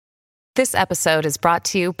This episode is brought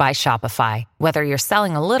to you by Shopify. Whether you're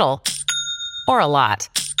selling a little or a lot,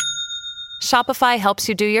 Shopify helps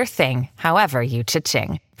you do your thing, however you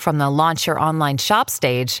cha-ching. From the launch your online shop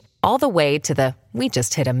stage, all the way to the we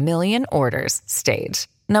just hit 1 million orders stage.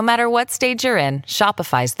 No matter what stage you're in,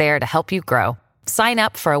 Shopify's there to help you grow. Sign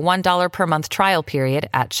up for a $1 per month trial period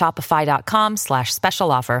at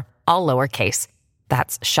shopify.com/special offer, all lowercase.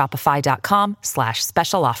 That's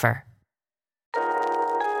shopify.com/special offer.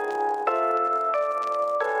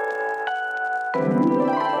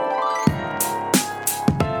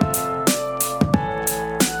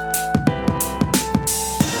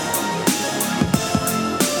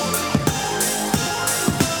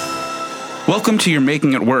 Welcome to You're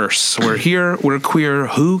Making It Worse. We're here, we're queer,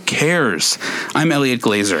 who cares? I'm Elliot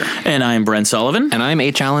Glazer. And I'm Brent Sullivan. And I'm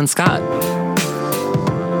H. Alan Scott.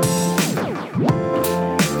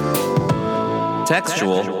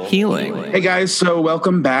 Textual healing. Hey guys, so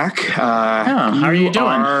welcome back. How are you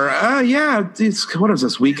doing? What is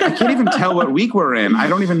this week? I can't even tell what week we're in. I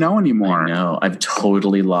don't even know anymore. No, I've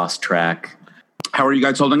totally lost track. How are you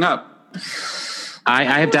guys holding up? I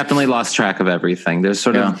have definitely lost track of everything. There's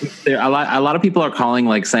sort of a lot of people are calling,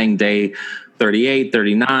 like, saying day 38,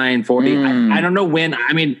 39, 40. I don't know when.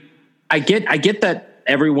 I mean, I get that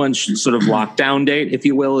everyone's sort of lockdown date, if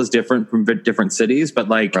you will, is different from different cities. But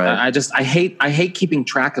like, right. I hate keeping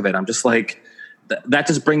track of it. I'm just like, that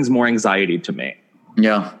just brings more anxiety to me.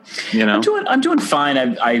 Yeah, you know, I'm doing fine.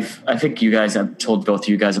 I think you guys, I've told both of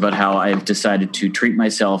you guys about how I've decided to treat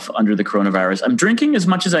myself under the coronavirus. I'm drinking as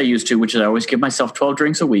much as I used to, which is I always give myself 12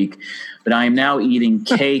 drinks a week, but I am now eating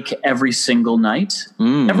cake every single night.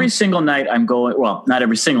 Every single night I'm going, well, not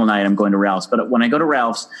every single night I'm going to Ralph's, but when I go to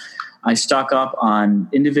Ralph's, I stock up on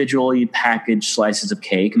individually packaged slices of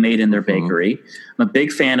cake made in their bakery. I'm a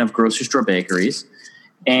big fan of grocery store bakeries.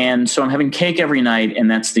 And so I'm having cake every night,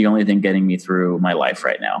 and that's the only thing getting me through my life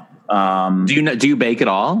right now. Do you bake at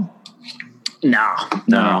all? No.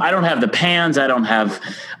 I don't have the pans. I've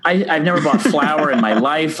never bought flour in my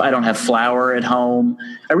life. I don't have flour at home.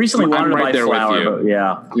 I recently wanted to buy flour. But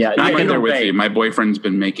yeah. I'm right there with you. My boyfriend's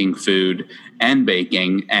been making food and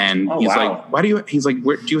baking, and he's like, he's like,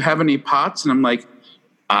 do you have any pots? And I'm like,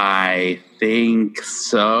 I think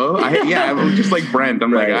so. I'm just like Brent.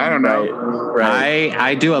 I'm like, I don't know. Right.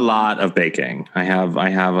 I do a lot of baking.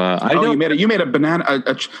 You made a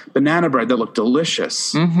banana bread that looked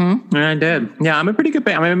delicious. Mm-hmm. I did. Yeah, I'm a pretty good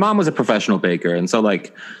baker. I mean, my mom was a professional baker, and so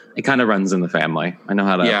like it kind of runs in the family. I know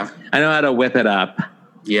how to whip it up.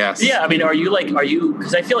 Yes. Yeah. I mean, are you,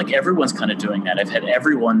 because I feel like everyone's kind of doing that. I've had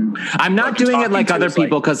everyone. I'm not doing it like other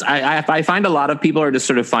people, because I find a lot of people are just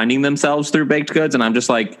sort of finding themselves through baked goods. And I'm just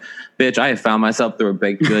like, bitch, I have found myself through a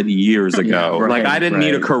baked good years ago. I didn't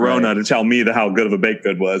need a Corona to tell me how good of a baked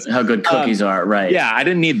good was. How good cookies are. Right. Yeah. I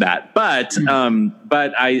didn't need that. But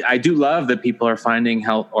I do love that people are finding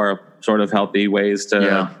health or sort of healthy ways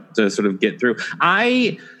to sort of get through.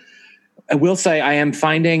 I will say I am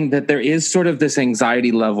finding that there is sort of this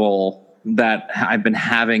anxiety level that I've been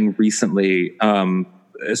having recently,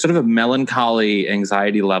 sort of a melancholy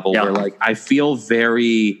anxiety level where like I feel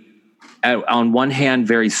on one hand,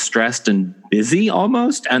 very stressed and busy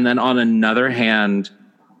almost. And then on another hand,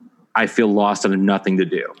 I feel lost and have nothing to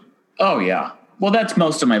do. Oh, yeah. Well, that's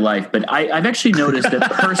most of my life, but I've actually noticed that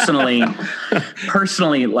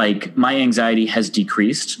personally, like my anxiety has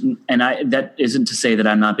decreased, and that isn't to say that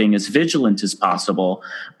I'm not being as vigilant as possible,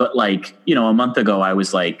 but like, a month ago I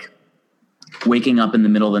was like waking up in the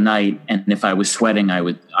middle of the night, and if I was sweating, I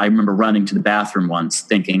remember running to the bathroom once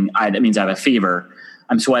thinking, that means I have a fever.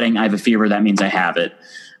 I'm sweating. I have a fever. That means I have it.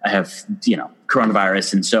 I have,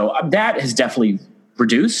 coronavirus. And so that has definitely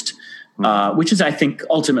reduced. Which is, I think,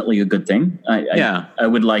 ultimately a good thing. I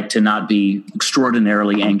would like to not be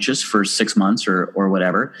extraordinarily anxious for 6 months or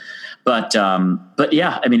whatever. But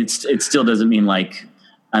yeah, I mean, it still doesn't mean like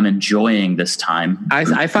I'm enjoying this time.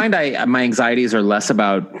 I find my anxieties are less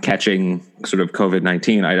about catching sort of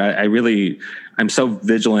COVID-19. I'm so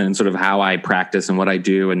vigilant in sort of how I practice and what I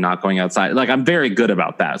do and not going outside. Like, I'm very good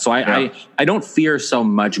about that. So I don't fear so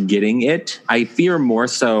much getting it. I fear more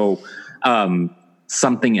so,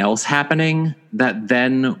 something else happening that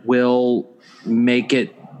then will make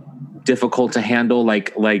it difficult to handle.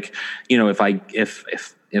 Like, if I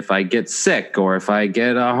get sick, or if I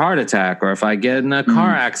get a heart attack, or if I get in a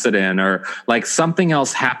car accident, or like something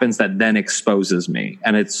else happens that then exposes me.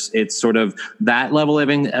 And it's sort of that level of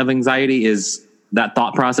anxiety is that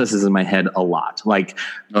thought process is in my head a lot. Like,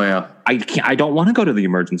 I don't want to go to the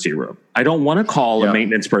emergency room. I don't want to call a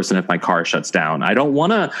maintenance person if my car shuts down. I don't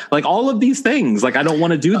want to, like, all of these things. Like, I don't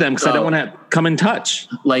want to do them because I don't want to come in touch.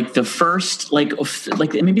 Like the first, like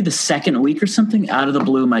maybe the second week or something, out of the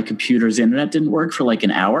blue, my computer's internet didn't work for like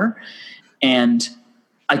an hour, and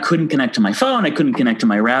I couldn't connect to my phone. I couldn't connect to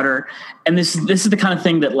my router. And this is the kind of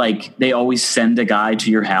thing that, like, they always send a guy to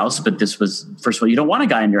your house. But this was, first of all, you don't want a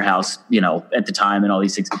guy in your house, you know, at the time and all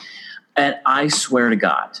these things. And I swear to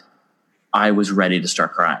God, I was ready to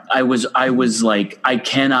start crying. I was like, I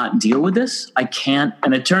cannot deal with this. I can't.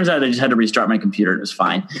 And it turns out I just had to restart my computer and it was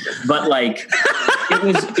fine. But like,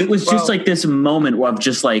 it was just like this moment where I'm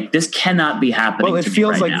just like, this cannot be happening. Well, it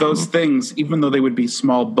feels like those things, even though they would be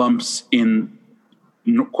small bumps in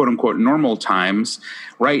quote unquote normal times,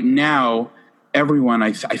 right now, everyone,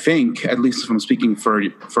 I think, at least if I'm speaking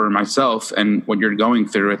for myself and what you're going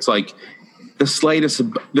through, it's like the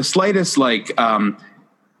slightest like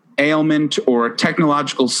ailment or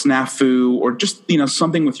technological snafu or just, you know,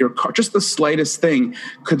 something with your car, just the slightest thing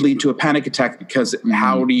could lead to a panic attack, because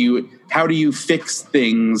how do you fix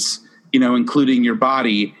things, you know, including your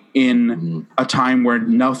body in a time where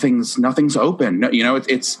nothing's open? You know,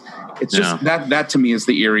 it's just that to me is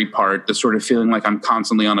the eerie part, the sort of feeling like I'm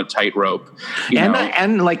constantly on a tightrope.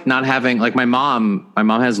 And like not having, like, my mom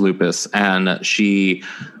has lupus, and she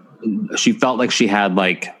felt like she had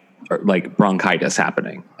like bronchitis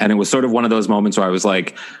happening. And it was sort of one of those moments where I was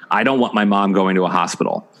like, I don't want my mom going to a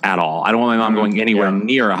hospital at all. I don't want my mom going anywhere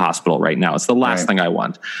near a hospital right now. It's the last thing I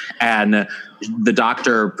want. And the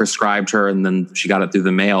doctor prescribed her, and then she got it through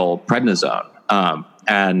the mail, prednisone.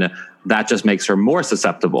 And that just makes her more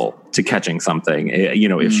susceptible to catching something, you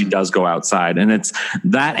know, if she does go outside. And it's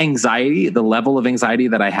that anxiety, the level of anxiety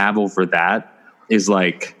that I have over that is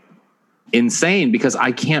like insane, because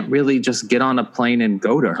I can't really just get on a plane and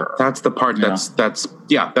go to her. That's the part that's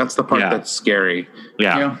the part that's scary.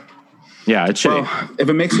 Yeah, it's shitty. Well, if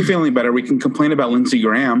it makes you feel any better, we can complain about Lindsey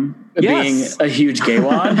Graham being a huge gay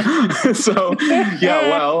wad. So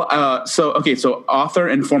author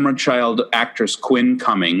and former child actress Quinn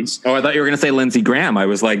Cummings. Oh, I thought you were going to say Lindsey Graham. I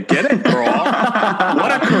was like, get it, girl.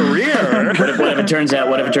 What a career. What if it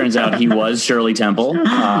turns out he was Shirley Temple?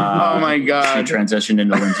 Oh my God. She transitioned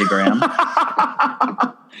into Lindsey Graham.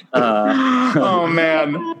 Oh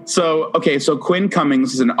man. So Quinn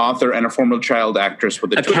Cummings is an author and a former child actress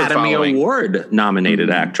with a Academy Award nominated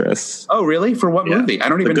actress. Oh really? For what movie? I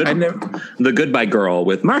don't even The Goodbye Girl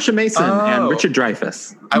with Marsha Mason and Richard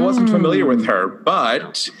Dreyfuss. I wasn't familiar with her,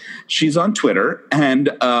 but she's on Twitter,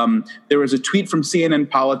 and there was a tweet from CNN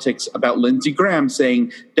Politics about Lindsey Graham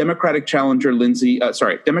saying Democratic challenger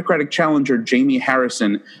Jamie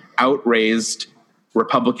Harrison outraised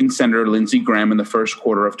Republican Senator Lindsey Graham in the first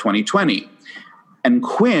quarter of 2020. And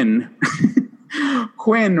Quinn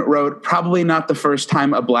wrote, probably not the first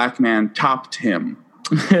time a black man topped him.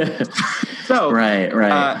 So right.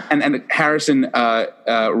 And Harrison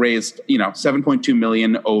raised, $7.2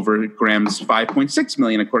 million over Graham's $5.6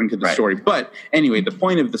 million, according to the story. But anyway, the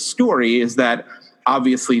point of the story is that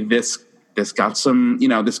obviously this got some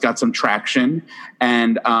traction,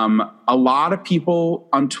 and a lot of people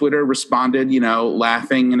on Twitter responded,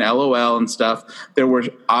 laughing and LOL and stuff. There were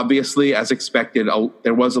obviously, as expected,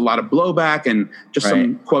 there was a lot of blowback, and just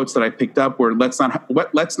some quotes that I picked up were, let's not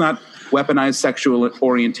weaponize sexual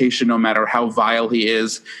orientation, no matter how vile he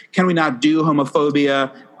is. Can we not do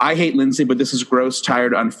homophobia? I hate Lindsey, but this is gross,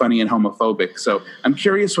 tired, unfunny, and homophobic. So I'm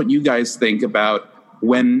curious what you guys think about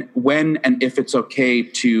when and if it's okay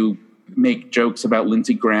to make jokes about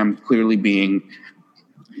Lindsey Graham clearly being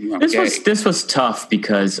gay. This was tough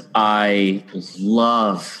because I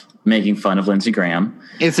love making fun of Lindsey Graham.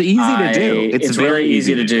 It's easy to do. It's very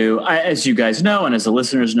easy to do. As you guys know, and as the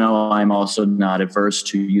listeners know, I'm also not averse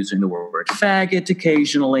to using the word faggot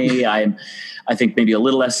occasionally. I think maybe a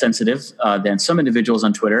little less sensitive than some individuals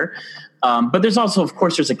on Twitter. But there's also, of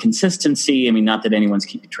course, there's a consistency. I mean, not that anyone's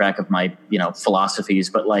keeping track of my, philosophies,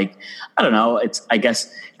 but I don't know. I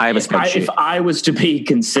guess I have a spreadsheet. If I was to be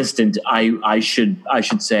consistent, I should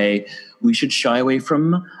say we should shy away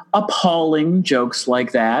from appalling jokes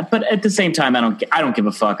like that. But at the same time, I don't give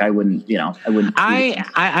a fuck. I wouldn't.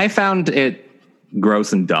 I found it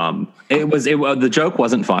gross and dumb. The joke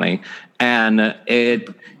wasn't funny, and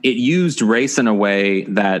it used race in a way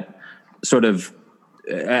that sort of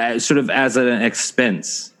as an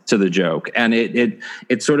expense to the joke, and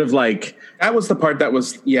it sort of like, that was the part that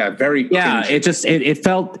was very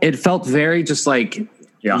cringy. It felt very just like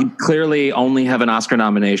Yeah. You clearly only have an Oscar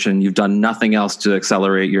nomination. You've done nothing else to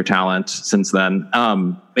accelerate your talent since then.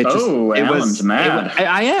 Alan's mad.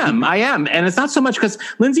 I am. And it's not so much because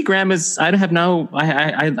Lindsey Graham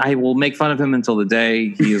I will make fun of him until the day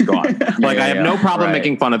he is gone. I have no problem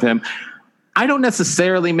making fun of him. I don't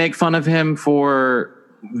necessarily make fun of him for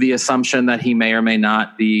the assumption that he may or may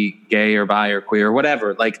not be gay or bi or queer or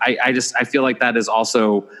whatever. I feel like that is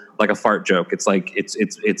also like a fart joke. It's like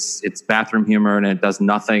it's bathroom humor and it does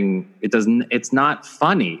nothing. It's not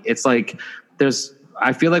funny. It's like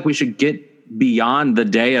I feel like we should get beyond the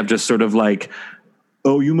day of just sort of like,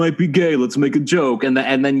 oh, you might be gay, let's make a joke, and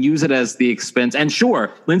then use it as the expense. And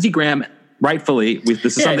sure, Lindsey Graham, rightfully,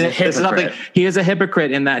 this is something. He is a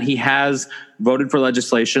hypocrite in that he has voted for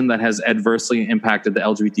legislation that has adversely impacted the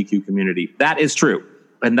LGBTQ community. That is true,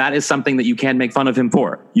 and that is something that you can make fun of him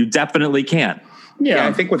for. You definitely can. Yeah,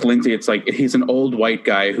 I think with Lindsey, it's like he's an old white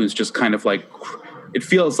guy who's just kind of like, it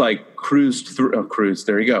feels like cruised.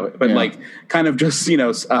 There you go. But like kind of just,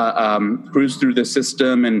 cruised through the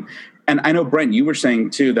system. And I know, Brent, you were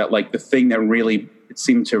saying too, that like the thing that really it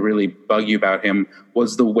seemed to really bug you about him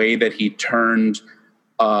was the way that he turned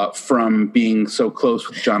from being so close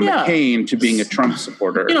with John McCain to being a Trump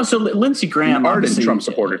supporter. So Lindsey Graham, ardent Trump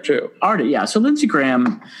supporter too. So Lindsey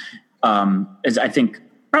Graham is, I think,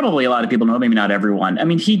 probably a lot of people know, maybe not everyone. I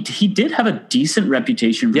mean, he did have a decent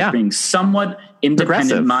reputation for being somewhat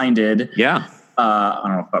independent-minded. Yeah. I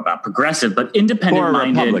don't know about progressive, but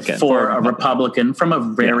independent-minded for a Republican from a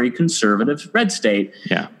very conservative red state.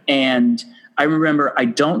 Yeah. And I remember, I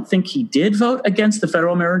don't think he did vote against the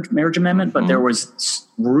federal marriage amendment, but there was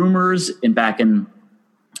rumors back in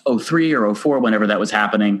 2003 or 2004, whenever that was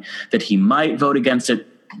happening, that he might vote against it.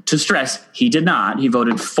 To stress, he did not. He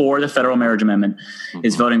voted for the federal marriage amendment.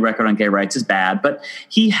 His voting record on gay rights is bad, but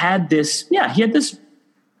he had this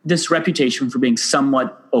reputation for being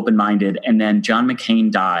somewhat open-minded. And then John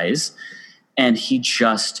McCain dies, and he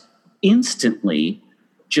just instantly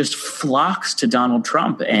just flocks to Donald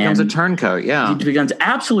Trump and becomes a turncoat. Yeah, he becomes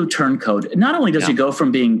absolute turncoat. Not only does he go from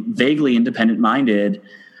being vaguely independent-minded.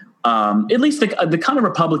 At least the kind of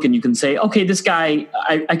Republican you can say, okay, this guy,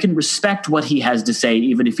 I can respect what he has to say,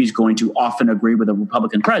 even if he's going to often agree with a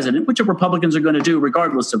Republican president, which Republicans are going to do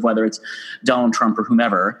regardless of whether it's Donald Trump or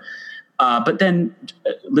whomever. But then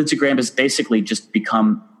Lindsey Graham has basically just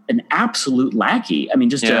become an absolute lackey. I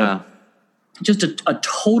mean, just a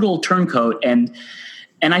total turncoat. And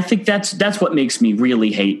I think that's what makes me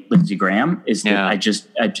really hate Lindsey Graham is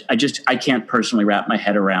that I can't personally wrap my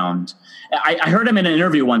head around. I heard him in an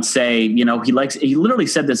interview once say, he literally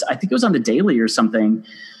said this, I think it was on The Daily or something,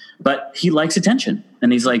 but he likes attention.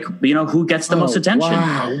 And he's like, who gets the most attention?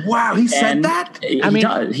 Wow. He said that?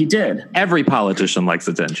 He did. Every politician likes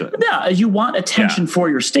attention. Yeah. You want attention for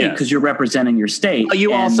your state because you're representing your state.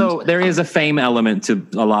 There is a fame element to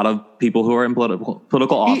a lot of people who are in political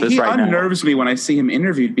office right now. He unnerves me when I see him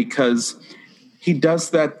interviewed because he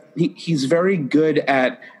does that. He's very good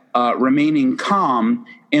at remaining calm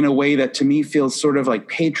in a way that to me feels sort of like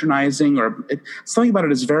patronizing, or something about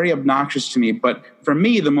it is very obnoxious to me. But for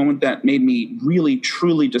me, the moment that made me really,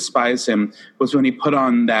 truly despise him was when he put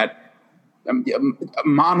on that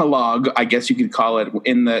monologue, I guess you could call it,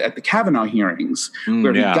 at the Kavanaugh hearings,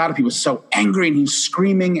 where he was so angry and he's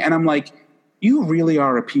screaming. And I'm like, you really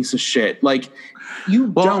are a piece of shit. Like, you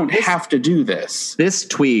don't have to do this. This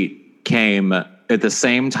tweet came at the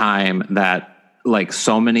same time that like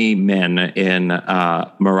so many men in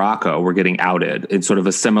Morocco were getting outed in sort of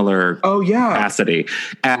a similar capacity.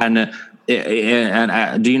 And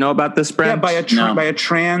do you know about this, Brent? Yeah, by a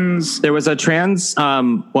trans. There was a trans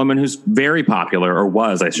woman who's very popular, or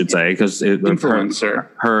was, I should say, because influencer.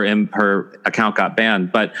 Her account got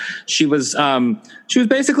banned. But she was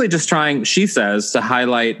basically just trying, she says, to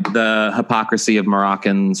highlight the hypocrisy of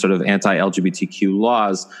Moroccan sort of anti-LGBTQ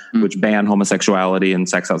laws, which ban homosexuality and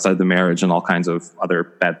sex outside the marriage and all kinds of other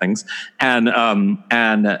bad things. And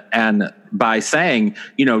by saying,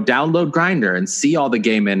 download Grindr and see all the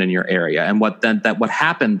gay men in your area. And what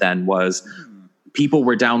happened then was people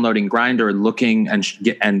were downloading Grindr, looking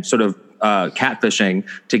and sort of catfishing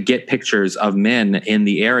to get pictures of men in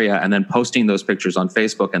the area, and then posting those pictures on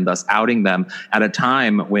Facebook and thus outing them at a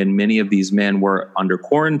time when many of these men were under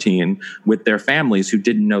quarantine with their families who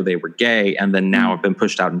didn't know they were gay, and then now have been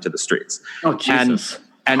pushed out into the streets. Oh, Jesus.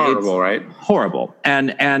 And horrible, right? Horrible.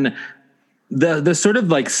 And the sort of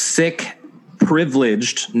like sick,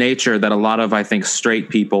 privileged nature that a lot of, I think, straight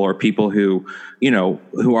people or people who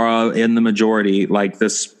are in the majority, like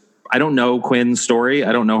this. I don't know Quinn's story.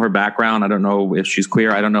 I don't know her background. I don't know if she's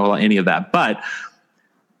queer. I don't know any of that, but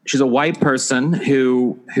she's a white person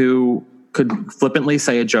who could flippantly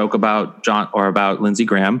say a joke about John or about Lindsey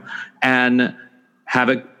Graham and have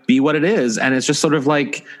it be what it is. And it's just sort of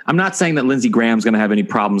like, I'm not saying that Lindsey Graham's going to have any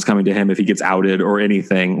problems coming to him if he gets outed or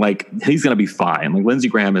anything. Like, he's going to be fine. Like, Lindsey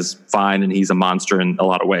Graham is fine and he's a monster in a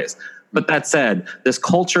lot of ways. But that said, this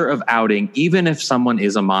culture of outing, even if someone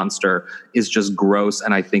is a monster, is just gross,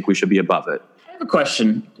 and I think we should be above it. I have a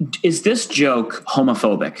question. Is this joke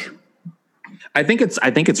homophobic? I think it's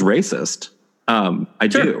racist. I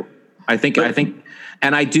do. I think,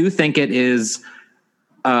 and I do think it is.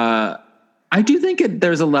 I do think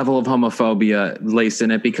there's a level of homophobia laced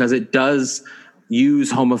in it because it does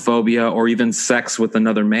use homophobia or even sex with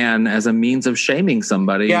another man as a means of shaming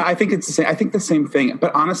somebody. Yeah, I think it's the same. I think the same thing.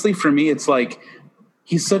 But honestly, for me, it's like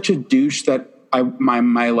he's such a douche that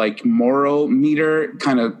my like moral meter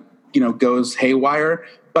kind of goes haywire.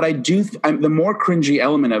 But I do. The more cringy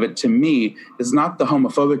element of it to me is not the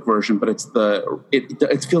homophobic version, but it's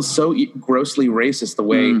it feels so grossly racist the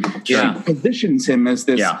way she positions him as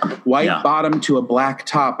this white bottom to a black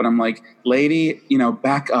top, and I'm like, lady,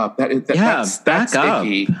 back up. That's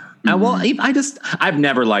sticky. Well, I've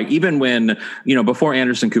never liked, even when, before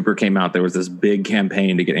Anderson Cooper came out, there was this big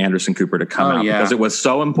campaign to get Anderson Cooper to come out because it was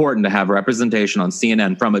so important to have representation on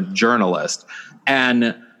CNN from a journalist.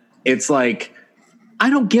 And it's like, I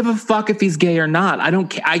don't give a fuck if he's gay or not. I don't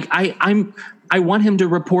care. I want him to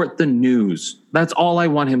report the news. That's all I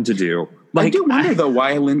want him to do. Like, I do wonder though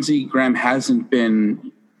why Lindsey Graham hasn't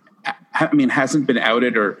been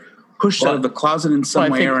outed or pushed out of the closet in some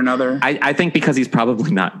way or another. I think because he's probably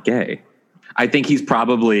not gay. I think he's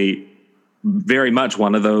probably very much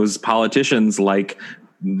one of those politicians like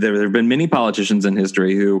there have been many politicians in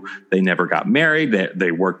history who they never got married.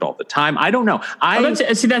 They worked all the time. I don't know.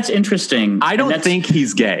 That's interesting. I don't think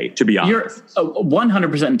he's gay, to be honest. You're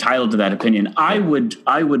 100% entitled to that opinion. I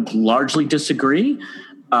would largely disagree.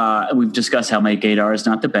 We've discussed how my gaydar is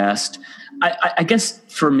not the best. I guess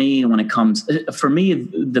for me,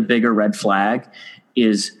 the bigger red flag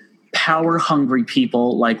is power hungry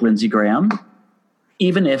people like Lindsey Graham,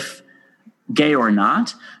 even if gay or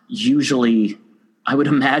not, usually I would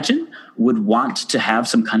imagine would want to have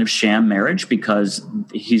some kind of sham marriage because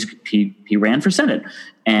he ran for Senate.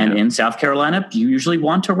 And in South Carolina, you usually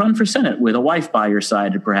want to run for Senate with a wife by your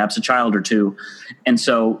side and perhaps a child or two. And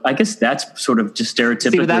so I guess that's sort of just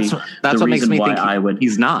stereotypically that's the what makes me think I would.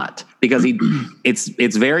 He's not, because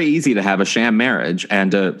it's very easy to have a sham marriage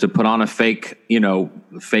and to put on a fake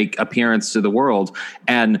appearance to the world.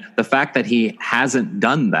 And the fact that he hasn't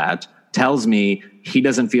done that tells me he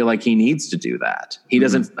doesn't feel like he needs to do that. He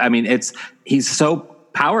doesn't. I mean, he's so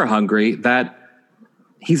power hungry that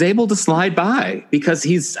he's able to slide by because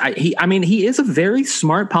he is a very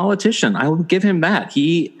smart politician. I will give him that.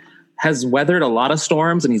 He has weathered a lot of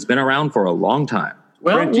storms and he's been around for a long time.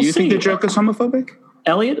 Well, Brent, do you think the joke is homophobic?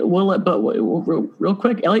 Elliot, real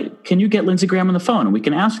quick, Elliot, can you get Lindsey Graham on the phone and we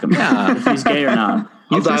can ask him if he's gay or not?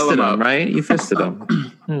 You fisted him, right? You fisted him.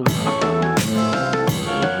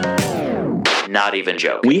 Not even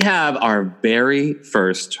joking. We have our very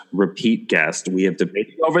first repeat guest. We have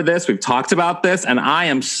debated over this. We've talked about this, and I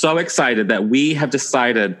am so excited that we have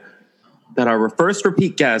decided that our first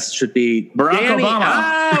repeat guest should be Barack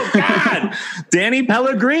Obama. Oh, God. Danny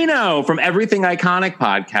Pellegrino from Everything Iconic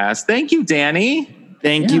podcast. Thank you, Danny.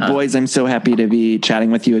 Thank you, boys. I'm so happy to be chatting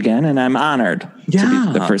with you again, and I'm honored to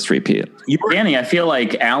be the first repeat. Danny, I feel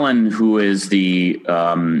like Alan, who is the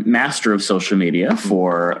master of social media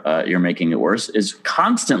for You're Making It Worse, is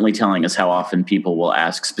constantly telling us how often people will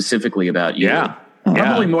ask specifically about you. Yeah.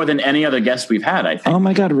 Probably more than any other guest we've had, I think. Oh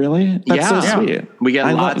my God, really? That's so sweet. We get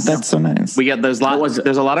lots. That's so nice. There's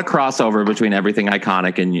a lot of crossover between Everything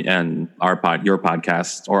Iconic and your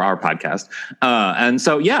podcast or our podcast. And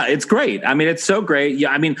so, it's great. I mean, it's so great.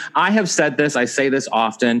 Yeah. I mean, I have said this, I say this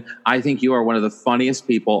often. I think you are one of the funniest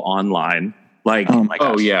people online. Like, oh my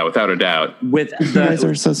gosh. Oh yeah, without a doubt. You guys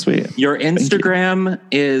are so sweet. Your Instagram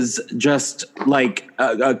is just like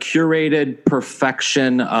a curated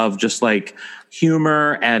perfection of just like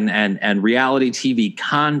humor and reality TV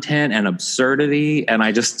content and absurdity. And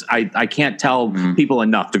I can't tell people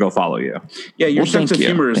enough to go follow you. Yeah. Your sense of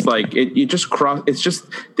humor is like, it's just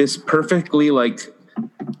this perfectly like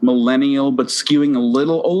millennial, but skewing a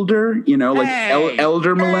little older,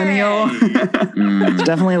 elder millennial. It's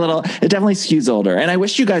definitely it definitely skews older. And I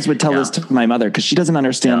wish you guys would tell this to my mother, because she doesn't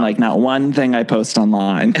understand like not one thing I post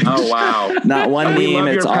online. Oh, wow. Not one meme.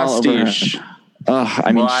 It's all over. Oh,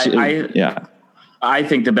 I mean, I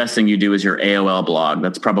think the best thing you do is your AOL blog.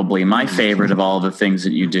 That's probably my favorite of all the things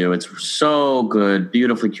that you do. It's so good,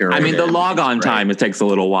 beautifully curated. I mean, the log on time, it takes a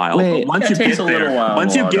little while. Wait, but once you get there,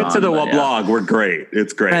 once you get to the blog, we're great.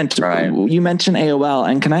 It's great. Brent, you mentioned AOL,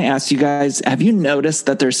 and can I ask you guys, have you noticed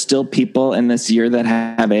that there's still people in this year that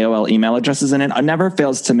have AOL email addresses in it? It never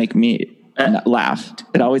fails to make me laugh.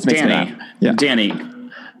 It always makes me laugh. Yeah. Danny,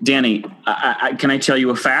 can I tell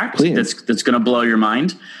you a fact that's going to blow your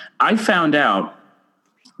mind? I found out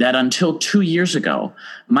that until 2 years ago,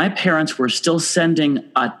 my parents were still sending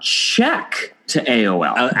a check to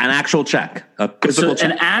AOL. An actual check. A physical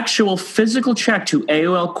check. An actual physical check to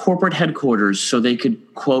AOL corporate headquarters so they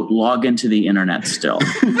could, quote, log into the internet still.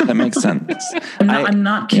 That makes sense. I'm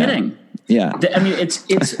not kidding. Yeah. I mean,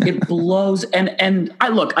 it blows. And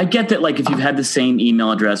I get that, like, if you've had the same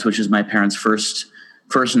email address, which is my parents' first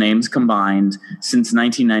names combined since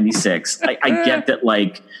 1996. I get that,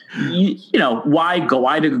 like, you know, why go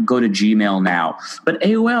to Gmail now? But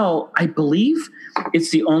AOL, I believe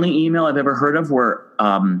it's the only email I've ever heard of where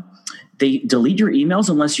they delete your emails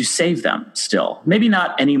unless you save them still. Maybe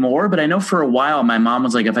not anymore, but I know for a while my mom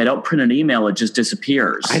was like, if I don't print an email, it just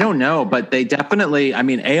disappears. I don't know, but they definitely, I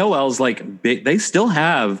mean, AOL's like big, they still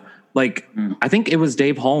have, like, I think it was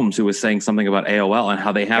Dave Holmes who was saying something about AOL and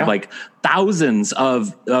how they have like thousands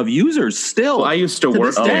of users still. Well, I used to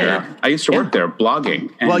work there. I used to work there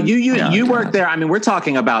blogging. Well, you worked there. I mean, we're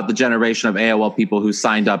talking about the generation of AOL people who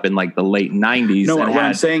signed up in like the late 90s. No, what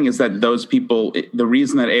I'm saying is that those people, the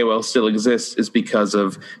reason that AOL still exists is because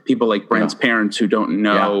of people like Brent's parents who don't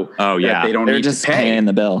know that they don't They're need just to pay. paying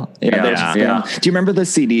the bill. Do you remember the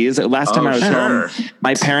CDs? Last time I was home,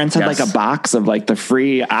 my parents had like a box of like the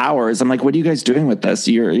free hours. I'm like, what are you guys doing with this?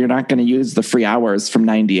 You're not going to use the free hours from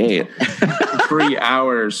 98. 3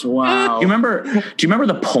 hours. Wow. Do you remember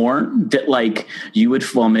the porn that, like, you would,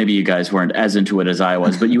 well, maybe you guys weren't as into it as I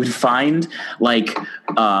was, but you would find like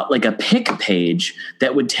a pic page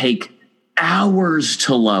that would take hours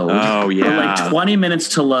to load. Oh yeah. Or like 20 minutes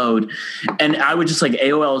to load. And I would just like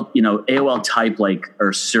AOL type like,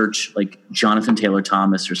 or search like Jonathan Taylor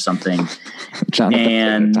Thomas or something.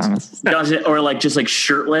 Jonathan or like just like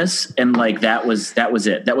shirtless. And like, that was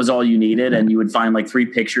it. That was all you needed. And you would find like 3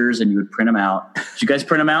 pictures and you would print them out. Did you guys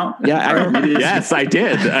print them out? Yeah. Yes, I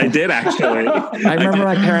did. I did actually. I remember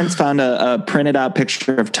my parents found a printed out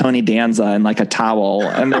picture of Tony Danza in like a towel.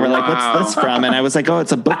 And they were like, what's this from? And I was like, oh,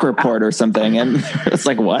 it's a book report or something. And it's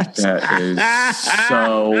like, what? That is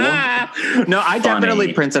so no, I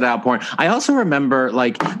definitely printed out porn. I also remember,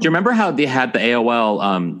 like, do you remember how they had the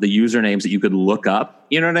AOL, the usernames that you could look up?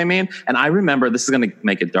 You know what I mean? And I remember, this is going to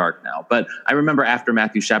make it dark now, but I remember after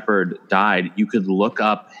Matthew Shepard died, you could look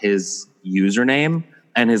up his username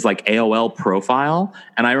and his like AOL profile.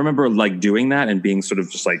 And I remember like doing that and being sort of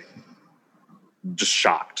just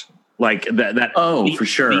shocked. Like that. For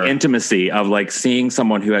sure. The intimacy of like seeing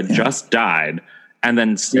someone who had just died and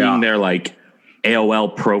then seeing their like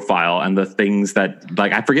AOL profile and the things that,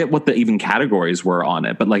 like, I forget what the even categories were on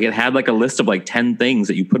it, but like it had like a list of like 10 things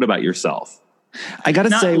that you put about yourself. I got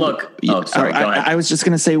to say, look. Oh, sorry. Go ahead. I was just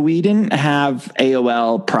going to say, we didn't have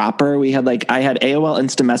AOL proper. We had I had AOL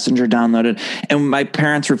Instant Messenger downloaded, and my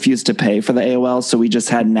parents refused to pay for the AOL. So we just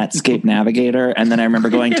had Netscape Navigator. And then I remember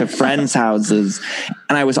going to friends' houses,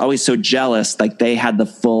 and I was always so jealous. Like, they had the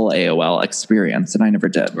full AOL experience and I never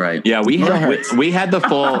did. Right. Yeah. We had the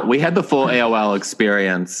full AOL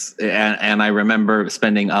experience. And I remember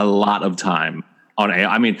spending a lot of time on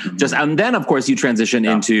and then of course you transition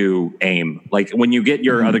into AIM. Like when you get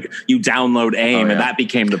your you download AIM, and that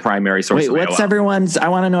became the primary source. Wait, what's AOL. I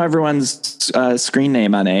want to know everyone's screen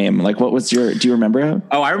name on AIM. Like, what was do you remember it?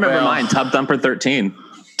 Oh, I remember mine, Tub Thumper 13.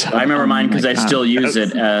 I remember mine because I still use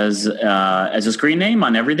it as a screen name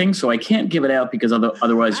on everything. So I can't give it out because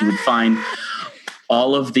otherwise you would find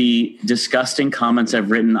all of the disgusting comments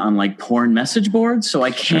I've written on like porn message boards. So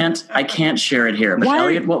I can't share it here. But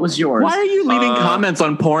Elliot, what was yours? Why are you leaving comments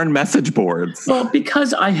on porn message boards? Well,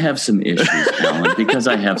 because I have some issues, Alan. Because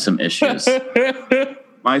I have some issues.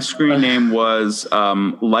 My screen name was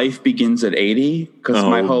Life Begins at 80 because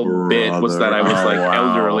my whole bit was that I was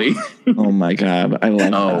elderly. Oh my God. I love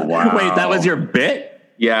that. Oh, wow. Wait, that was your bit?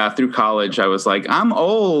 Yeah, through college, I was like, I'm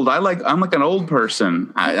old. I'm like an old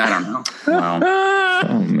person. I don't know. Wow.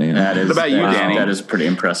 Oh man. What about you, Danny? That is pretty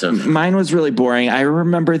impressive. Mine was really boring. I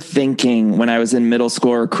remember thinking when I was in middle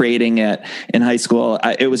school or creating it in high school,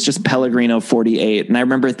 it was just Pellegrino 48. And I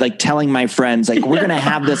remember like telling my friends, like, we're going to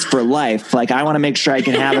have this for life. Like, I want to make sure I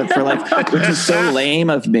can have it for life, which is so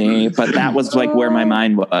lame of me. But that was like where my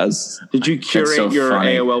mind was. Did you curate your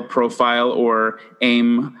AOL profile or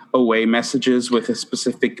AIM away messages with a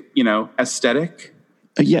specific, aesthetic?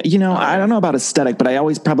 Yeah, I don't know about aesthetic, but I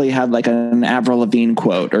always probably had like an Avril Lavigne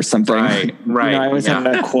quote or something. Right. I always had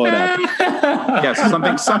a quote up. Yes,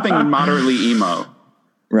 something moderately emo.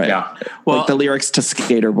 Right. Yeah. Well, like the lyrics to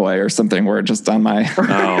Skater Boy or something were just on my. Oh,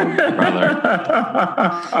 brother.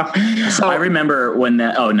 So I remember when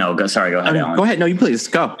that. Oh no, go ahead, Alan. Go ahead. No, you please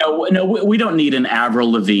go. No, we don't need an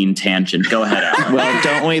Avril Lavigne tangent. Go ahead, Alan. Well,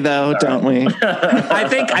 don't we though? Don't we? I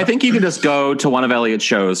think you can just go to one of Elliot's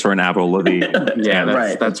shows for an Avril Lavigne.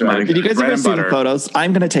 Yeah, that's right. Did you guys ever see the photos?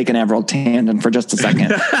 I'm going to take an Avril tangent for just a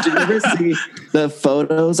second. Did you ever see the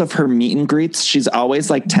photos of her meet and greets? She's always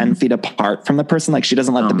like 10 feet apart from the person. Like she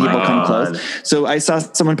doesn't let the people come close. So I saw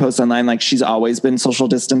someone post online, like she's always been social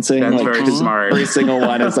distancing. That's like, very smart. Every single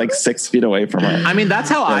one is like 6 feet away from her. I mean, that's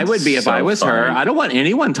how I would be if I was her. I don't want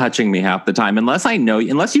anyone touching me half the time unless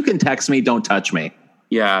you can text me, don't touch me.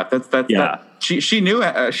 Yeah, she knew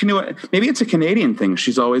it. Maybe it's a Canadian thing.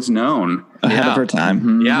 She's always known ahead of her time.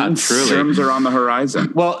 Mm-hmm. Yeah, truly. Germs are on the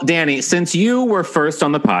horizon. Well, Danny, since you were first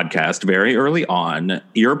on the podcast very early on,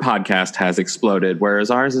 your podcast has exploded, whereas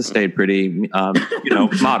ours has stayed pretty,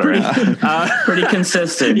 moderate, pretty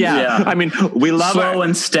consistent. Yeah. I mean, we love slow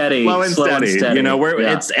and steady. It's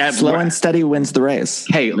slow and steady wins the race.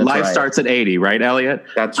 Hey, life starts at 80, right, Elliot?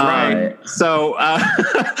 That's right. So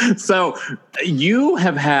you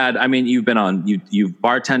have had. I mean, you've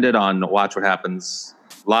bartended on Watch What Happens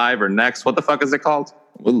Live or Next. What the fuck is it called?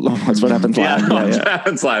 That's What Happens Live. What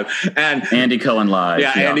Happens Live. And Andy Cohen Live.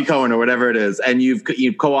 Yeah, Andy Cohen or whatever it is. And you've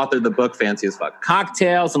co-authored the book Fancy as Fuck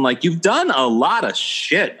Cocktails, and like you've done a lot of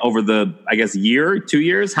shit over the, I guess, 2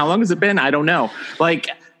 years. How long has it been? I don't know. Like,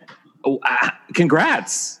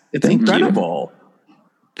 congrats. It's incredible.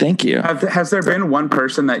 Thank you. Has there been one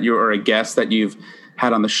person or a guest that you've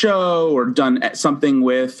had on the show or done something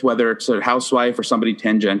with, whether it's a housewife or somebody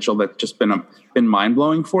tangential, that's just been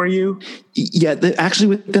mind-blowing for you? Yeah, actually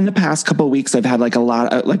within the past couple of weeks, I've had like a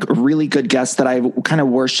lot of like really good guests that I kind of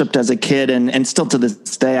worshipped as a kid and still to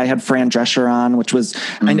this day. I had Fran Drescher on, which was,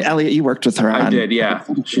 and Elliot, you worked with her on. I did, yeah.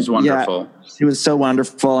 She's wonderful. Yeah, she was so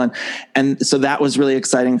wonderful. And so that was really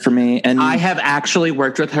exciting for me. And I have actually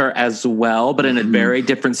worked with her as well, but in a very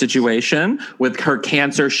different situation with her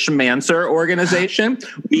Cancer Schmancer organization.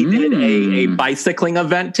 We did a bicycling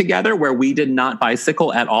event together where we did not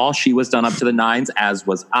bicycle at all. She was done up to the nines, as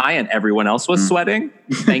was I, and everyone else was sweating.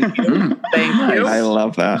 Thank you. Thank you. I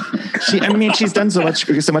love that. She's done so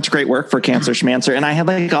much great work for Cancer Schmancer. And I had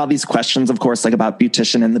like all these questions, of course, like about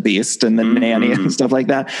Beautician and the Beast and the nanny and stuff like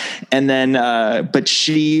that. And then, but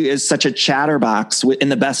she is such a chatterbox in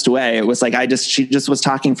the best way. It was like, she just was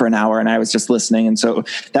talking for an hour and I was just listening. And so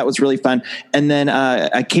that was really fun. And then,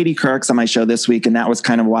 Katie Couric's on my show this week, and that was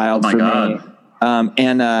kind of wild for me.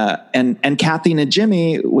 And Kathy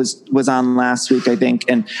Najimy was on last week, I think.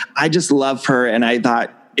 And I just love her. And I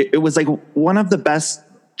thought it was like one of the best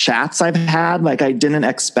chats I've had. Like I didn't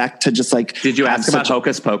expect to just like, did you ask about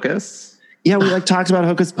Hocus Pocus? Yeah, we like talked about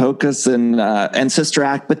Hocus Pocus and Sister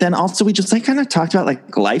Act, but then also we just like kind of talked about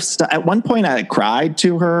like lifestyle. At one point I cried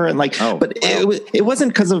to her and like, it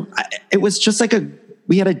wasn't because of, it was just like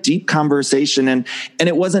we had a deep conversation and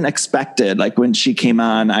it wasn't expected. Like when she came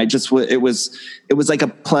on, it was like a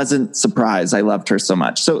pleasant surprise. I loved her so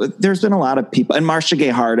much. So there's been a lot of people, and Marcia Gay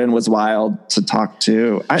Harden was wild to talk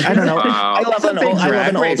to. I don't know. Wow. I love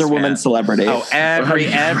an older woman celebrity. Oh,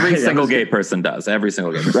 every single gay person does. Every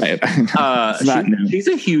single gay person. Right. She's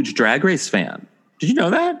a huge Drag Race fan. Did you know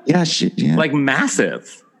that? Yeah. Like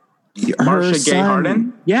massive. Marcia Gay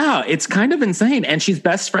Harden? Yeah, it's kind of insane. And she's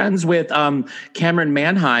best friends with Cameron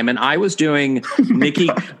Manheim. And I was doing Nikki.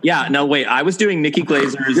 I was doing Nikki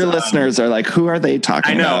Glazer's. Your listeners are like, who are they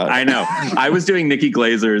talking about? I know. I was doing Nikki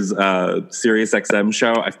Glazer's Sirius XM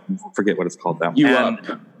show. I forget what it's called now.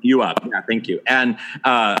 You Up. Yeah, thank you. And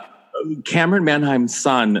Cameron Manheim's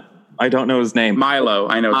son, I don't know his name. Milo.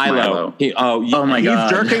 I know Milo. Oh my God.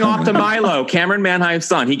 He's jerking off to Milo, Cameron Manheim's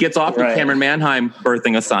son. He gets off with Cameron Manheim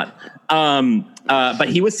birthing a son. But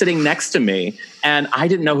he was sitting next to me and I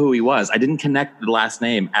didn't know who he was. I didn't connect the last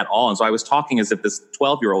name at all. And so I was talking as if this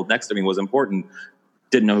 12-year-old next to me was important.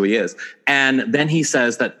 Didn't know who he is. And then he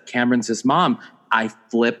says that Cameron's his mom. I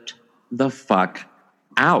flipped the fuck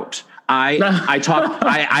out. I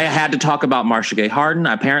had to talk about Marcia Gay Harden.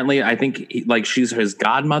 Apparently, I think she's his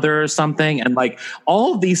godmother or something. And like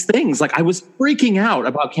all of these things, like I was freaking out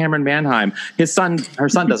about Cameron Manheim. Her son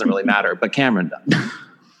doesn't really matter, but Cameron does.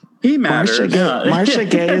 He matters.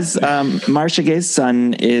 Marcia Gay's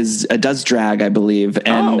son does drag, I believe.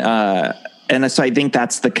 And so I think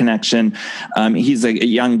that's the connection. He's a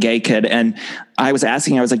young gay kid. And I was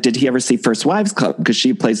asking, I was like, did he ever see First Wives Club? Because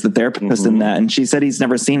she plays the therapist in that. And she said he's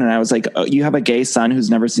never seen it. And I was like, oh, you have a gay son who's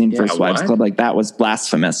never seen First Wives Club? Like, that was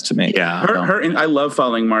blasphemous to me. Yeah. I love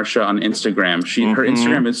following Marcia on Instagram. Her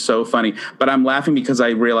Instagram is so funny. But I'm laughing because I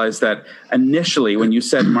realized that initially when you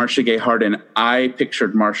said Marcia Gay Harden, I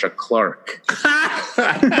pictured Marcia Clark.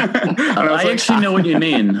 I actually know what you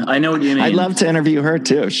mean. I know what you mean. I'd love to interview her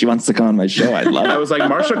too. If she wants to come on my show, I'd love it. I was like,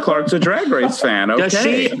 Marcia Clark's a Drag Race fan.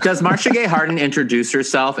 Okay. Does Marcia Gay Harden introduce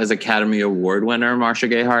herself as Academy Award winner Marcia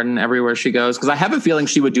Gay Harden everywhere she goes? Because I have a feeling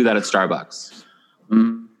she would do that at Starbucks.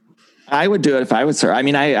 I would do it if I was her. I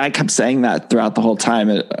mean, I kept saying that throughout the whole time.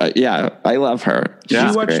 I love her.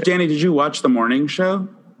 Danny, did you watch the morning show?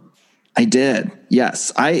 I did.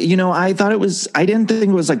 Yes. I didn't think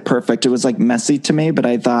it was like perfect. It was like messy to me, but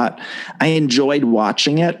I thought I enjoyed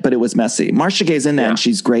watching it, but it was messy. Marcia Gay's in that and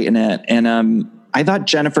she's great in it. And, I thought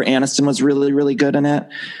Jennifer Aniston was really, really good in it,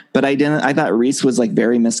 but I thought Reese was like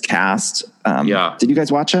very miscast. Did you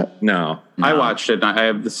guys watch it? No. I watched it. And I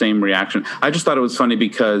have the same reaction. I just thought it was funny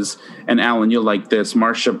because, and Alan, you'll like this,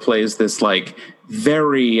 Marcia plays this like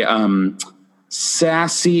very,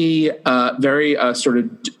 sassy, very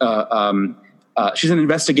she's an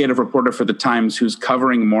investigative reporter for the Times who's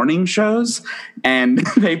covering morning shows, and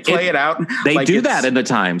they play it out. They like do that in the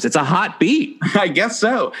Times. It's a hot beat. I guess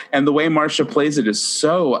so. And the way Marcia plays it is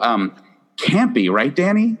so campy, right,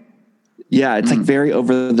 Danny? Yeah, it's like very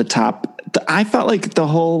over the top. I felt like the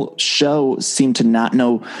whole show seemed to not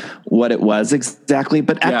know what it was exactly,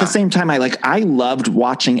 but at the same time, I loved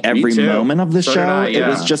watching every moment of the show. It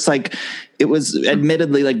was just like, it was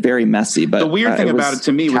admittedly like very messy, but the weird thing about it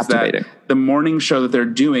to me was that the morning show that they're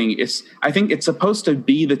doing is, I think it's supposed to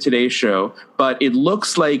be the Today Show, but it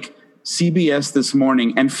looks like CBS This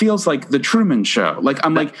Morning and feels like the Truman Show. Like,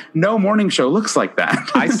 I'm like, no morning show looks like that.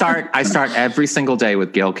 I start every single day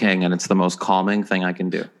with Gayle King, and it's the most calming thing I can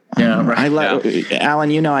do. Yeah, right. I love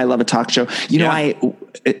Alan. I love a talk show.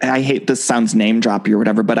 I hate this sounds name droppy or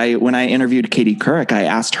whatever, but when I interviewed Katie Couric, I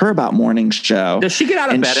asked her about morning show. Does she get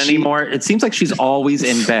out of bed anymore? It seems like she's always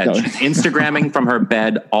in bed. She's Instagramming from her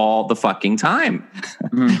bed all the fucking time.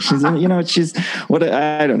 She's what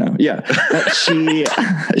I don't know. Yeah, she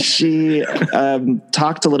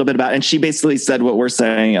talked a little bit about, and she basically said what we're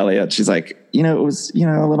saying, Elliot. She's like, it was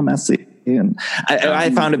a little messy. And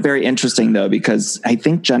I found it very interesting, though, because I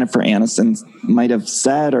think Jennifer Aniston might have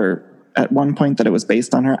said or at one point that it was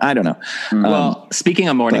based on her. I don't know. Well, speaking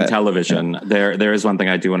of morning television, there is one thing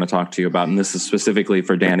I do want to talk to you about, and this is specifically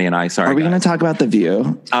for Danny and I. Sorry, are we going to talk about The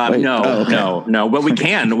View? No. But we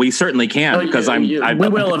can. We certainly can, because we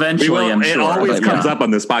will eventually. It always comes up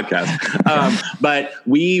on this podcast. But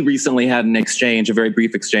we recently had a very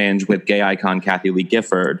brief exchange with gay icon Kathie Lee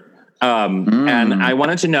Gifford. And I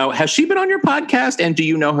wanted to know, has she been on your podcast, and do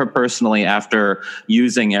you know her personally after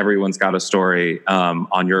using Everyone's Got a Story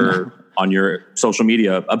on your social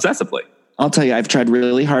media obsessively? I'll tell you, I've tried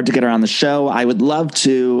really hard to get her on the show. I would love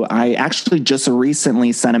to. I actually just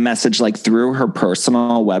recently sent a message through her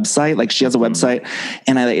personal website. Like, she has a website,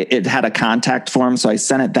 and it had a contact form, so I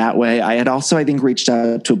sent it that way. I had also, I think, reached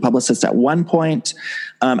out to a publicist at one point.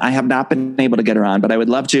 I have not been able to get her on, but I would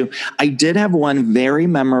love to. I did have one very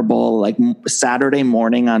memorable, Saturday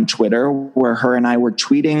morning on Twitter where her and I were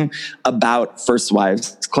tweeting about First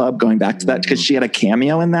Wives Club, going back to that, because she had a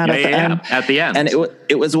cameo in that at the end. And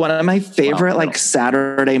it was one of my favorite,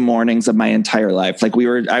 Saturday mornings of my entire life.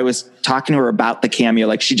 I was talking to her about the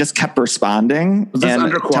cameo. She just kept responding. Was this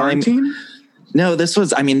under quarantine? No, this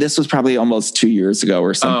was probably almost 2 years ago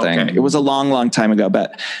or something. Oh, okay. It was a long, long time ago,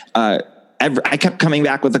 but, I kept coming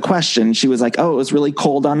back with a question. She was like, "Oh, it was really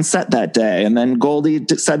cold on set that day." And then Goldie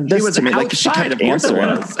said this to me. She kept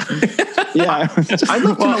answering. Yeah. I'd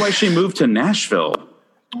love to know why she moved to Nashville.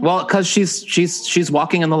 Well, because she's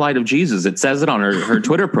walking in the light of Jesus. It says it on her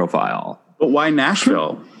Twitter profile. But why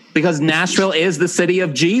Nashville? Because Nashville is the city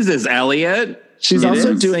of Jesus, Elliot. She's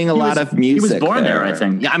also doing a lot of music. He was born there, I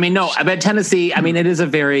think. Yeah, I bet Tennessee. it is a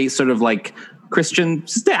very sort of Christian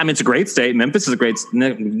state. it's a great state.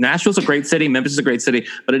 Nashville's a great city. Memphis is a great city,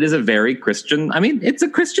 but it is a very Christian. it's a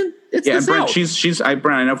Christian. It's the Brent, South.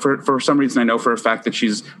 Brent, I know for some reason, I know for a fact that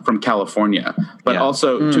she's from California, but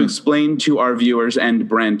also to explain to our viewers and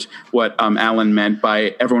Brent what Alan meant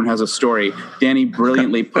by Everyone Has a Story. Danny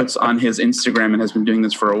brilliantly puts on his Instagram, and has been doing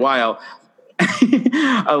this for a while,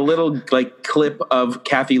 a little clip of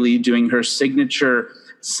Kathie Lee doing her signature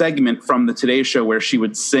segment from the Today Show where she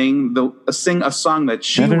would sing a song that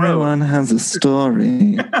she wrote. Everyone has a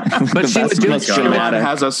story. But she would do it. Everyone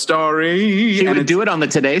has a story. She would do it on the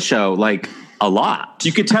Today Show a lot.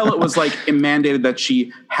 You could tell it was like mandated that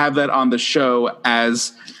she have that on the show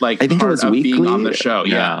as like I think part it was of weekly. being on the show.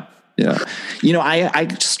 Yeah. Yeah. You know, I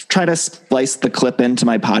just try to splice the clip into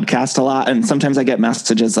my podcast a lot. And sometimes I get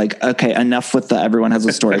messages like, okay, enough with the everyone has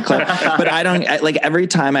a story clip. But like every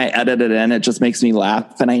time I edit it in, it just makes me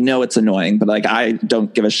laugh. And I know it's annoying, but like, I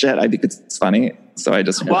don't give a shit. I think it's funny. So I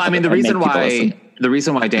just, well, I mean, the reason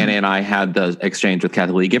why Danny and I had the exchange with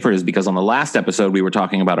Kathy Lee Gifford is because on the last episode, we were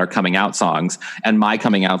talking about our coming out songs, and my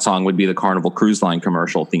coming out song would be the Carnival Cruise Line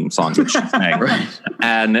commercial theme song that she sang. Right.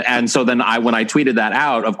 And so then when I tweeted that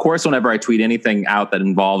out, of course, whenever I tweet anything out that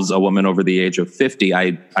involves a woman over the age of 50,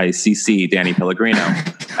 I CC Danny Pellegrino.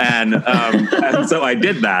 and so I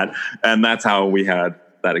did that. And that's how we had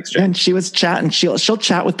that exchange. And she was chatting. She'll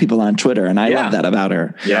chat with people on Twitter, and I love that about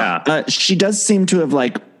her. Yeah. She does seem to have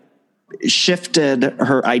like shifted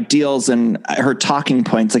her ideals and her talking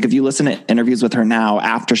points. Like if you listen to interviews with her now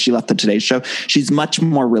after she left the Today Show, she's much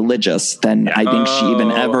more religious than I think she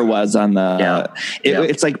even ever was on the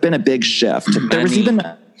it's like been a big shift. There was even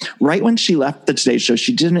right when she left the Today Show,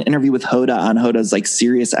 she did an interview with Hoda on Hoda's like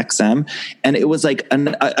Sirius XM, and it was like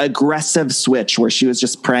an aggressive switch where she was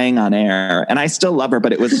just praying on air. And I still love her,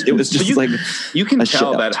 but it was just you can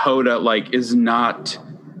tell that Hoda like is not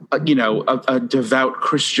a devout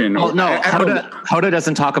Christian. Well, no, Hoda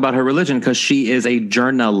doesn't talk about her religion because she is a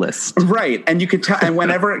journalist. Right. And you could tell, and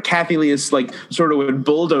whenever Kathy Lee is like sort of would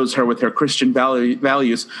bulldoze her with her Christian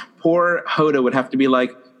values, poor Hoda would have to be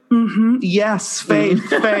like, yes,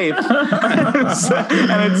 faith. And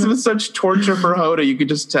it's such torture for Hoda. You could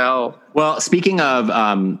just tell. Well, speaking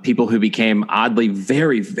of people who became oddly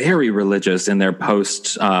very, very religious in their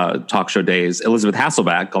post talk show days, Elizabeth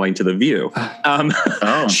Hasselbeck going to The View.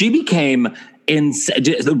 She became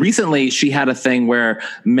recently she had a thing where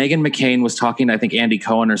Meghan McCain was talking to, I think, Andy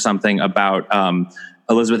Cohen or something about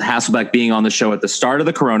Elizabeth Hasselbeck being on the show at the start of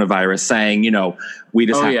the coronavirus saying, we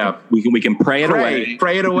just we can pray it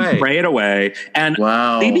away. And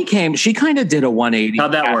she kind of did a 180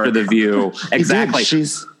 after The View. Exactly. She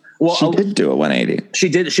did do a 180. She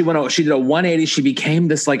did a 180. She became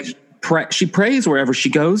this like, she prays wherever she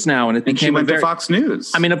goes now. And she went to Fox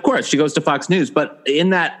News. I mean, of course she goes to Fox News, but in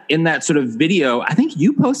that sort of video, I think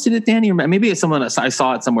you posted it, Danny, or maybe someone, I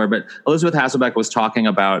saw it somewhere, but Elizabeth Hasselbeck was talking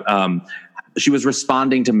about, she was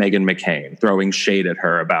responding to Meghan McCain, throwing shade at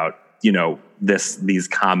her about, these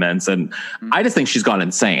comments. And I just think she's gone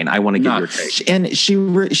insane. I want to give her take. And she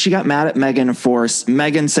got mad at Meghan for,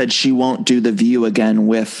 Meghan said she won't do The View again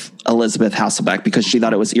with Elizabeth Hasselbeck because she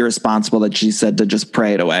thought it was irresponsible that she said to just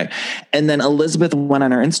pray it away. And then Elizabeth went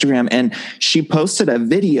on her Instagram and she posted a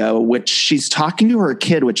video, which she's talking to her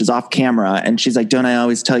kid, which is off camera. And she's like, don't I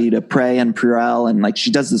always tell you to pray in Purell? And like,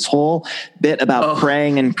 she does this whole bit about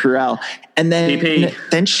praying in Purell. And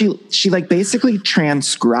then she like basically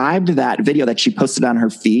transcribed that video that she posted on her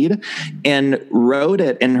feed and wrote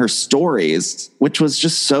it in her stories, which was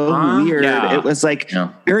just so weird. Yeah. It was like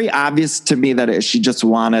very obvious to me that she just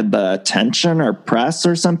wanted the attention or press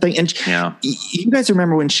or something. And you guys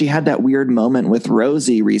remember when she had that weird moment with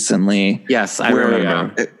Rosie recently? Yes, I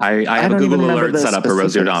remember. I have a Google alert set up for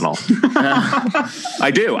Rosie O'Donnell.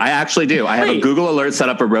 I do. I actually do. I have a Google alert set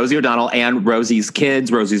up for Rosie O'Donnell and Rosie's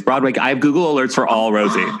kids, Rosie's Broadway. I have Google alerts for all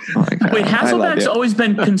Rosie. Wait, Hasselbeck's always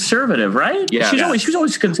been conservative, right? Yeah. She's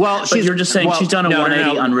always conservative. Well, you're just saying she's done a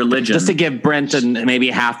 180 on religion. Just to give Brent and maybe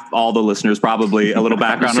half all the listeners probably a little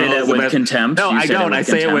background. You say that with contempt? No, I don't. I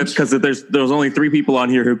say it with because there's only 3 people on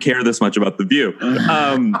here who care this much about The View.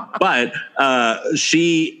 But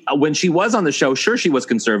when she was on the show, sure, she was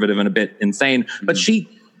conservative and a bit insane, but she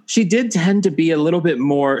did tend to be a little bit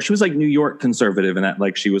more, she was like New York conservative in that,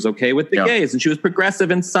 like she was okay with the gays and she was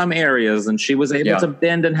progressive in some areas and she was able to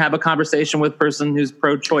bend and have a conversation with a person who's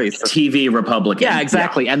pro-choice. TV Republican. Yeah,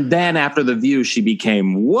 exactly. Yeah. And then after The View, she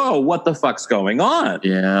became, whoa, what the fuck's going on?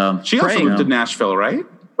 Yeah. She also moved to Nashville, right?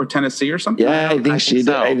 Or Tennessee or something? Yeah, I think she did.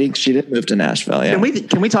 I think she did move to Nashville, yeah.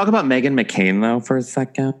 Can we talk about Meghan McCain though for a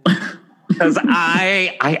second? Because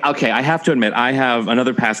I have to admit, I have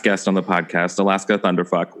another past guest on the podcast, Alaska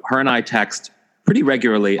Thunderfuck. Her and I text pretty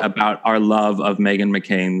regularly about our love of Meghan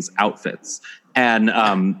McCain's outfits and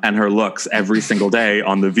her looks every single day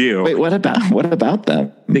on The View. Wait, what about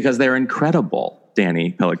them? Because they're incredible,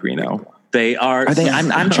 Danny Pellegrino. They are. Are they?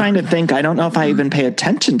 I'm trying to think. I don't know if I even pay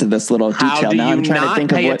attention to this little detail. How do now I'm trying to think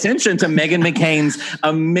pay attention to Meghan McCain's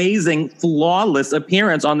amazing, flawless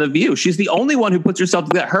appearance on The View? She's the only one who puts herself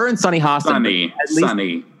together. Her and Sunny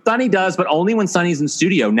Hostin. Sunny does, but only when Sunny's in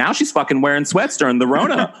studio. Now she's fucking wearing sweats during the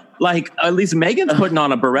Rona. Like at least Meghan's putting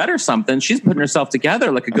on a beret or something. She's putting herself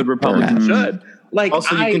together like a good Republican should. Like,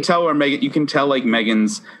 also, you can tell like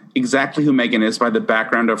Meghan's exactly who Meghan is by the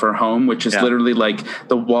background of her home, which is literally like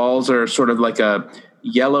the walls are sort of like a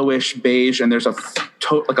yellowish beige, and there's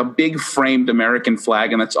like a big framed American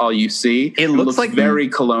flag, and that's all you see. It looks like very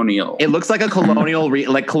colonial. It looks like a colonial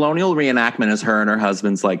colonial reenactment is her and her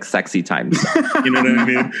husband's like sexy time stuff. You know what I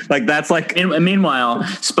mean? Like that's like. And meanwhile,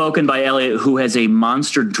 spoken by Elliot, who has a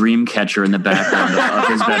monster dream catcher in the background of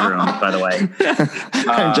his bedroom. By the way,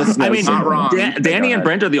 not wrong. Danny and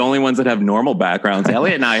Brent are the only ones that have normal backgrounds.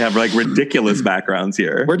 Elliot and I have like ridiculous backgrounds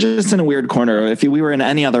here. We're just in a weird corner. If we were in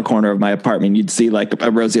any other corner of my apartment, you'd see like a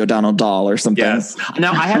Rosie O'Donnell doll or something. Yes.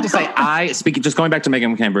 Now I have to say, just going back to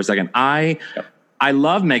Meghan McCain for a second, I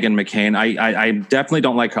love Meghan McCain. I definitely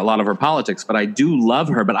don't like a lot of her politics, but I do love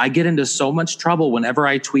her. But I get into so much trouble whenever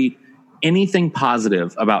I tweet anything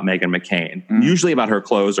positive about Meghan McCain, usually about her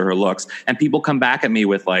clothes or her looks, and people come back at me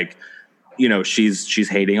with like, you know, she's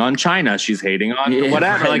hating on China, she's hating on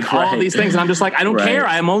whatever, all these things, and I'm just like, I don't care.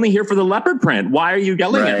 I'm only here for the leopard print. Why are you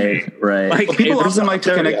yelling at me? Right. Like, people often like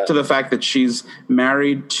to connect to the fact that she's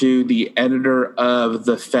married to the editor of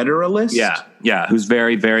The Federalist. Yeah, who's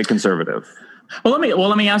very, very conservative. Well,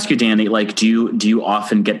 let me ask you, Danny. Like, do you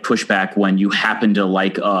often get pushback when you happen to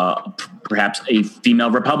like perhaps a female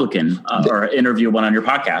Republican or interview one on your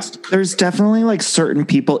podcast? There's definitely like certain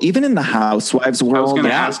people, even in the housewives world. I was going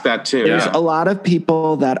to ask that too. There's a lot of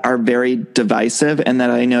people that are very divisive, and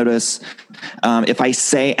that I notice if I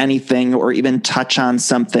say anything or even touch on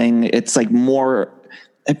something, it's like more.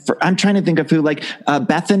 I'm trying to think of who, like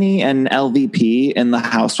Bethany and LVP in the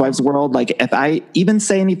housewives world. Like if I even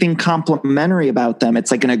say anything complimentary about them,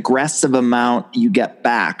 it's like an aggressive amount you get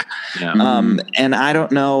back. Yeah. And I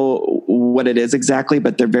don't know what it is exactly,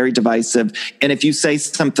 but they're very divisive. And if you say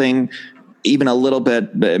something even a little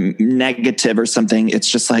bit negative or something, it's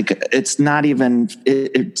just like, it's not even,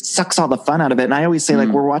 it sucks all the fun out of it. And I always say, like,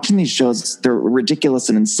 we're watching these shows, they're ridiculous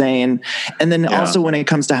and insane. And then also when it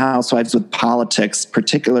comes to housewives with politics,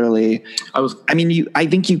 particularly, I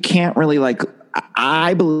think you can't really like,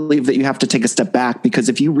 I believe that you have to take a step back, because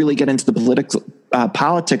if you really get into the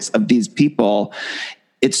politics of these people,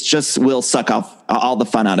 it's just will suck off all the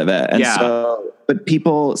fun out of it. And but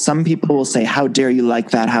some people will say, how dare you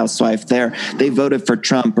like that housewife there? They voted for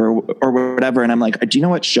Trump or whatever. And I'm like, do you know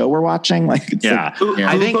what show we're watching? Like, who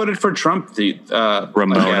voted for Trump?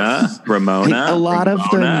 Ramona. A lot of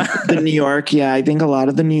the New York. Yeah. I think a lot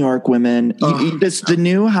of the New York women, the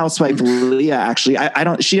new housewife, Leah, actually,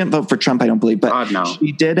 she didn't vote for Trump, I don't believe, but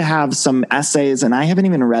she did have some essays, and I haven't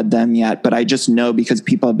even read them yet, but I just know because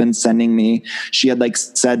people have been sending me, she had like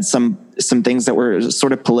said some things that were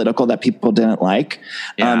sort of political that people didn't like.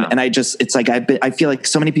 And it's like, I feel like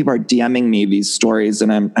so many people are DMing me these stories,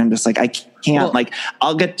 and I'm just like, I can't,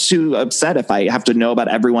 I'll get too upset if I have to know about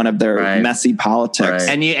every one of their messy politics.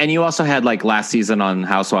 And you also had like last season on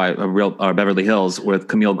Housewives or Beverly Hills with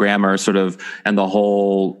Camille Grammer and the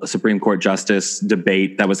whole Supreme Court justice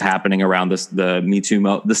debate that was happening around the Me Too,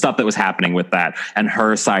 the stuff that was happening with that, and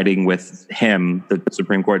her siding with him, the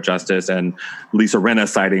Supreme Court justice, and Lisa Rinna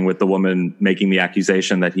siding with the woman making the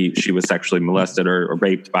accusation that she was sexually molested or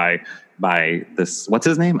raped by this, what's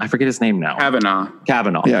his name? I forget his name now. Kavanaugh.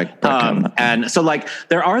 Yeah. Kavanaugh. And so like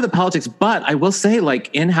there are the politics, but I will say like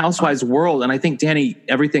in Housewives world, and I think Danny,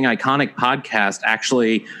 Everything Iconic podcast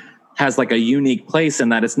actually has like a unique place in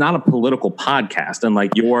that it's not a political podcast, and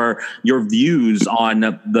like your views on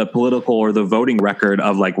the political or the voting record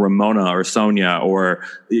of like Ramona or Sonia or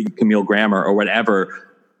Camille Grammer or whatever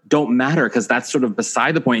don't matter, because that's sort of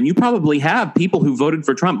beside the point. And you probably have people who voted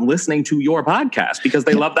for Trump listening to your podcast because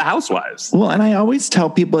they love the Housewives. Well, and I always tell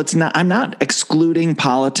people I'm not excluding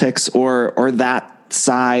politics or that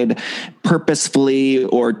side purposefully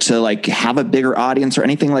or to like have a bigger audience or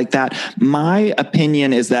anything like that. My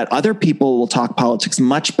opinion is that other people will talk politics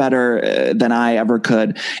much better than I ever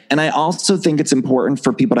could. And I also think it's important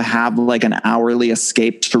for people to have like an hourly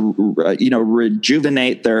escape to,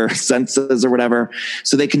 rejuvenate their senses or whatever,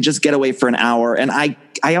 so they can just get away for an hour. And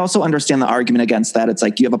I also understand the argument against that. It's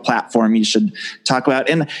like, you have a platform, you should talk about.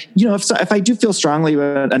 And, if I do feel strongly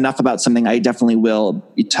enough about something, I definitely will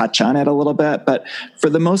touch on it a little bit. But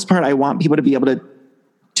for the most part, I want people to be able to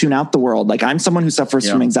tune out the world. Like, I'm someone who suffers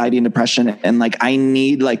from anxiety and depression, and like, I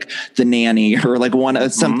need like The Nanny or like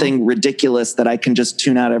something ridiculous that I can just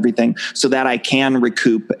tune out everything so that I can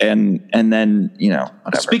recoup and then,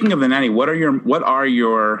 whatever. Speaking of The Nanny, what is your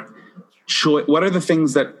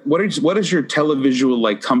televisual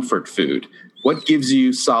like comfort food? What gives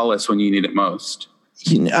you solace when you need it most?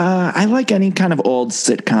 I like any kind of old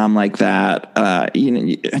sitcom like that.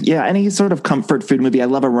 Any sort of comfort food movie. I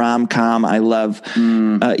love a rom-com. I love,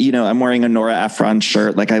 I'm wearing a Nora Ephron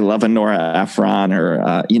shirt. Like I love a Nora Ephron,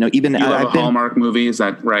 or even. You love a Hallmark movie, is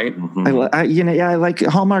that right? Mm-hmm. I like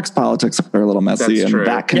Hallmark's politics are a little messy, That's and true.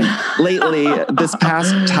 that can lately this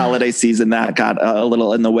past holiday season that got a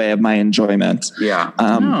little in the way of my enjoyment. Yeah,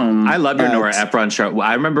 I love your Nora Ephron shirt.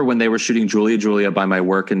 I remember when they were shooting Julia by my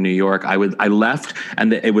work in New York. I left.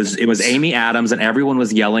 And it was Amy Adams, and everyone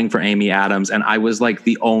was yelling for Amy Adams, and I was like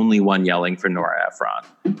the only one yelling for Nora Ephron.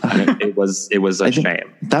 And it was a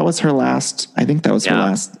shame. That was her last. I think that was her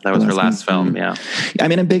last. That was her last film. Yeah, I'm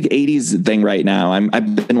in a big '80s thing right now.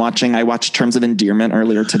 I've been watching. I watched Terms of Endearment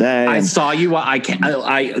earlier today. I saw you.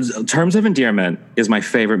 Terms of Endearment is my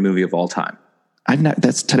favorite movie of all time.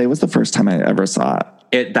 Today was the first time I ever saw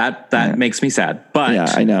it. That makes me sad. But yeah,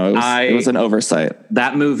 I know it was an oversight.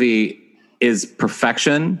 That movie is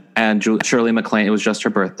perfection, and Shirley MacLaine, it was just her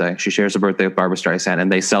birthday. She shares a birthday with Barbra Streisand,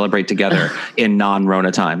 and they celebrate together in non-Rona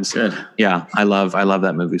times. Good. Yeah, I love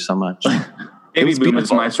that movie so much. Baby Boom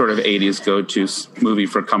is my sort of 80s go-to movie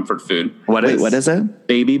for comfort food. What is it?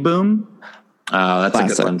 Baby Boom. Oh, that's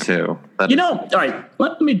Classic. a good one too. All right,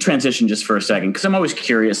 let me transition just for a second, because I'm always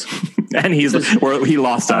curious. And he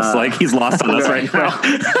lost us. He's lost on us right now.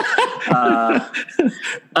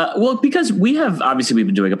 Well, because we've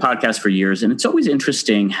been doing a podcast for years, and it's always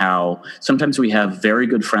interesting how sometimes we have very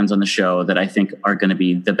good friends on the show that I think are going to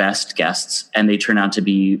be the best guests, and they turn out to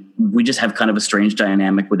be, we just have kind of a strange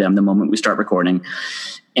dynamic with them the moment we start recording.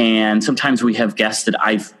 And sometimes we have guests that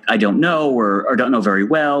I don't know or don't know very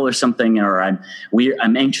well or something, or I'm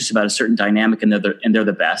anxious about a certain dynamic, and they're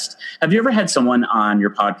the best. Have you ever had someone on your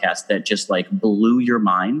podcast that just like blew your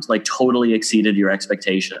mind, like totally exceeded your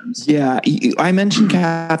expectations? Yeah, I mentioned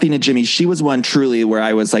Kathy Najimy. She was one truly where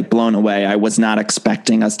I was like blown away. I was not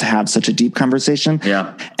expecting us to have such a deep conversation.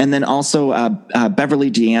 Yeah, and then also Beverly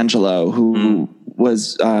D'Angelo, who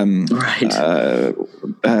was Clark,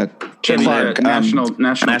 National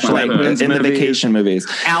in the vacation movies.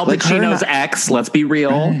 Al Pacino's ex. Let's be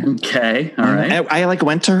real. Okay, all right. I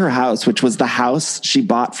went to her house, which was the house she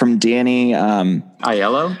bought from Danny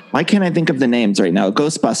Aiello. Why can't I think of the names right now?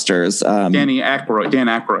 Ghostbusters.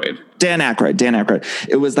 Dan Aykroyd.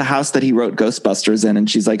 It was the house that he wrote Ghostbusters in, and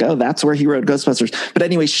she's like, "Oh, that's where he wrote Ghostbusters." But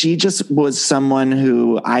anyway, she just was someone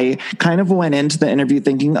who I kind of went into the interview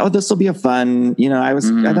thinking, "Oh, this will be a fun." I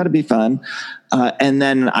thought it'd be fun. And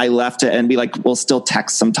then I left it, and we'll still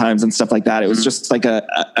text sometimes and stuff like that. It was just like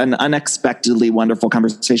an unexpectedly wonderful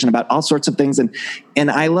conversation about all sorts of things. And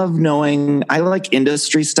I love knowing, I like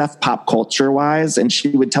industry stuff, pop culture wise. And she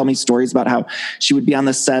would tell me stories about how she would be on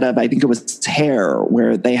the set of, I think it was Hair,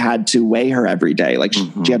 where they had to weigh her every day. Like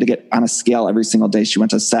she had to get on a scale every single day she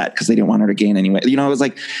went to set because they didn't want her to gain any weight. It was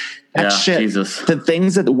like, that shit, Jesus. The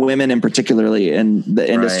things that women in particularly in the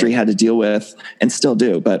industry had to deal with and still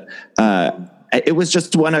do. But, it was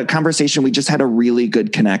just a conversation. We just had a really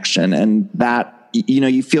good connection, and that,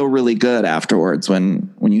 you feel really good afterwards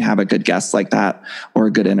when you have a good guest like that or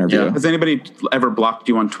a good interview. Yeah. Has anybody ever blocked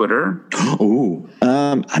you on Twitter? Ooh.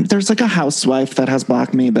 There's like a housewife that has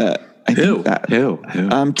blocked me, but I think Who?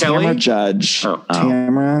 Tamara Judge.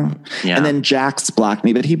 Tamara. Yeah. And then Jax blocked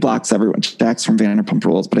me, but he blocks everyone. Jax from Vanderpump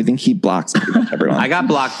Rules, but I think he blocks everyone. I got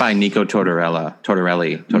blocked by Nico Tortorella.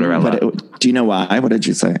 But do you know why? What did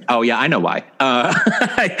you say? Oh yeah, I know why.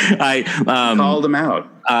 I called him out.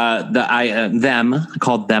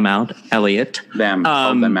 Called them out. Elliot.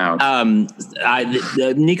 Called them out.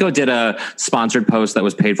 Nico did a sponsored post that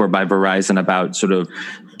was paid for by Verizon about sort of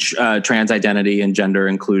trans identity and gender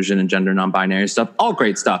inclusion and gender non-binary stuff. All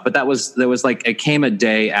great stuff. But it came a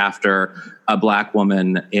day after a black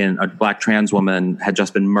trans woman had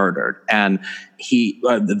just been murdered, and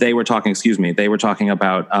they were talking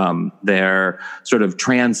about their sort of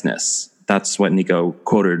transness. That's what Nico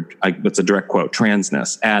quoted. It's a direct quote,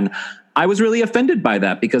 transness. And I was really offended by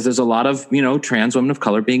that because there's a lot of, trans women of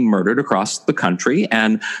color being murdered across the country,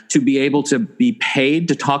 and to be able to be paid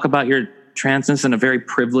to talk about your transness in a very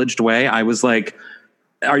privileged way, I was like,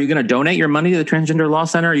 are you going to donate your money to the Transgender Law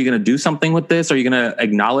Center? Are you going to do something with this? Are you going to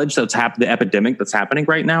acknowledge the epidemic that's happening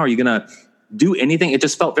right now? Are you going to do anything? It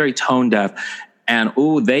just felt very tone deaf. And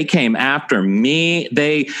they came after me.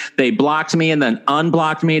 They blocked me and then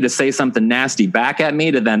unblocked me to say something nasty back at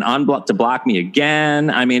me, to then to block me again.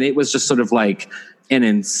 I mean, it was just sort of like an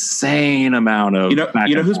insane amount of. You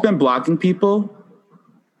know who's been blocking people?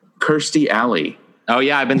 Kirstie Alley. Oh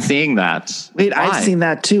yeah, I've been seeing that. Wait, why? I've seen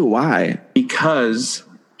that too. Why? Because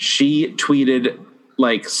she tweeted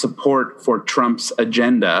support for Trump's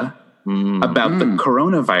agenda, about the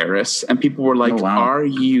coronavirus, and people were like, "Are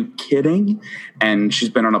you kidding?" And she's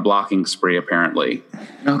been on a blocking spree, apparently.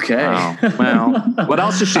 Okay. Wow. Well, what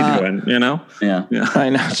else is she doing? You know? Yeah. I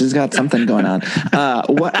know she's got something going on.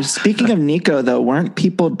 Speaking of Nico, though, weren't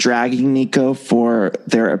people dragging Nico for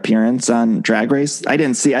their appearance on Drag Race? I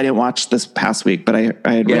didn't watch this past week, but I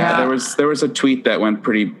had there was a tweet that went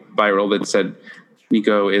pretty viral that said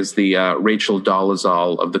Nico is the Rachel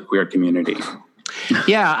Dolezal of the queer community.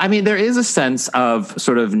 Yeah, I mean, there is a sense of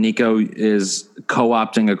sort of Nico is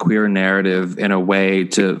co-opting a queer narrative in a way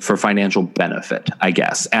for financial benefit, I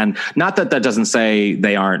guess. And not that doesn't say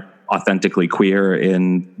they aren't authentically queer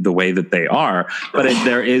in the way that they are, but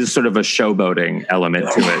there is sort of a showboating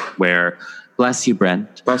element to it where, bless you,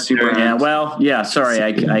 Brent. Bless you, Brent. Yeah, well, yeah, sorry.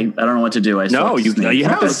 I don't know what to do. You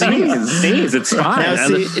have to sneeze. It's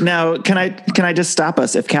fine. Now, can I just stop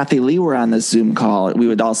us? If Kathy Lee were on this Zoom call, we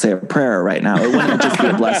would all say a prayer right now. It wouldn't just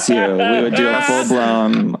be bless you. We would do a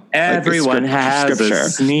full-blown everyone has a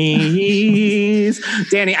sneeze.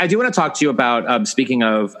 Danny, I do want to talk to you about, speaking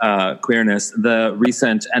of queerness, the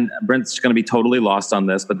recent, and Brent's going to be totally lost on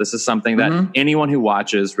this, but this is something that anyone who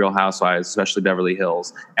watches Real Housewives, especially Beverly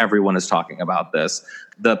Hills, everyone is talking about this.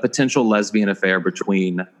 The potential lesbian affair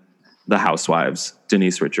between the housewives,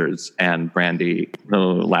 Denise Richards and Brandi,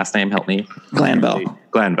 last name, help me. Glanville.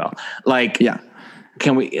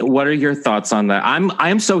 What are your thoughts on that?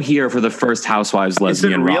 I'm so here for the first Housewives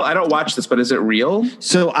lesbian. Is it real? I don't watch this, but is it real?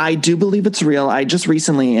 So I do believe it's real. I just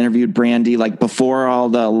recently interviewed Brandi, like before all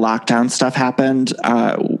the lockdown stuff happened.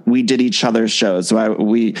 We did each other's shows. So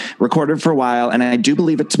we recorded for a while, and I do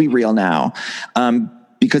believe it to be real now.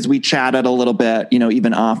 Because we chatted a little bit,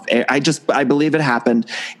 even off air. I believe it happened,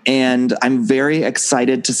 and I'm very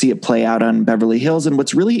excited to see it play out on Beverly Hills. And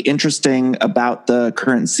what's really interesting about the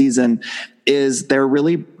current season is they're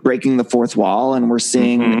really breaking the fourth wall, and we're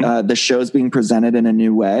seeing the shows being presented in a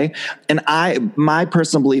new way. And my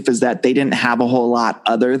personal belief is that they didn't have a whole lot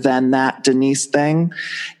other than that Denise thing.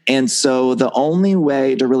 And so the only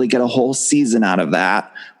way to really get a whole season out of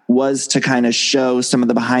that was to kind of show some of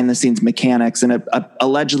the behind the scenes mechanics. And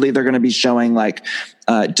allegedly they're going to be showing like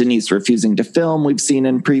Denise refusing to film. We've seen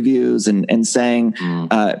in previews and saying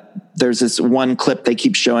there's this one clip they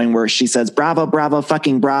keep showing where she says, "Bravo, bravo,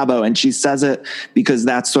 fucking bravo." And she says it because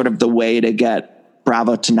that's sort of the way to get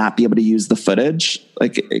Bravo to not be able to use the footage.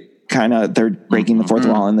 Like they're breaking the fourth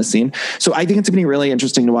wall in the scene. So I think it's going to be really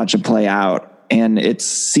interesting to watch it play out. And it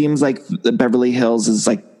seems like the Beverly Hills is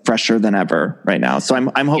like fresher than ever right now. So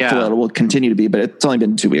I'm hopeful it will continue to be, but it's only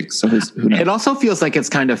been 2 weeks. So who knows? It also feels like it's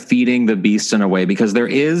kind of feeding the beast in a way, because there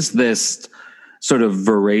is this sort of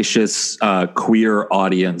voracious queer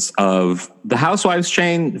audience of the Housewives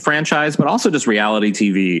chain franchise, but also just reality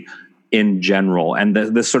TV in general. And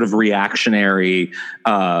this sort of reactionary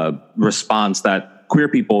response that queer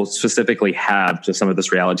people specifically have to some of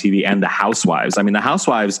this reality TV and the Housewives. I mean, the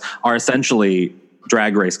Housewives are essentially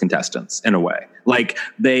Drag Race contestants in a way. Like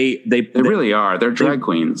they really are. They're drag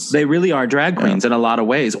queens. They really are drag queens in a lot of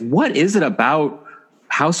ways. What is it about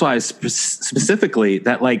Housewives specifically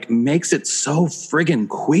that like makes it so friggin'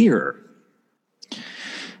 queer?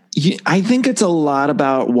 I think it's a lot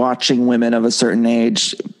about watching women of a certain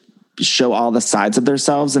age show all the sides of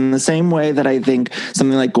themselves in the same way that I think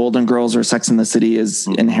something like Golden Girls or Sex and the City is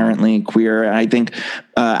inherently queer. And I think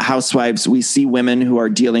Housewives, we see women who are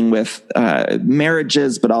dealing with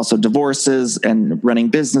marriages, but also divorces and running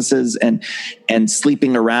businesses and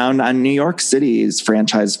sleeping around. On New York City's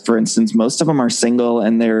franchise, for instance, most of them are single,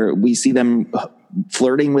 and we see them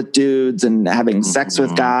flirting with dudes and having sex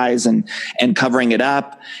with guys and covering it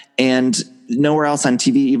up. And nowhere else on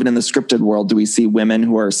TV, even in the scripted world, do we see women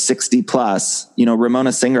who are 60 plus.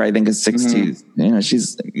 Ramona Singer, I think, is 60.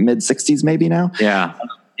 She's mid 60s maybe now. Yeah.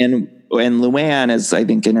 And Luann is, I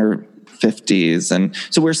think, in her 50s. And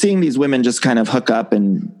so we're seeing these women just kind of hook up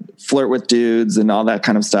and flirt with dudes and all that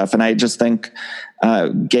kind of stuff. And I just think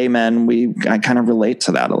gay men, I kind of relate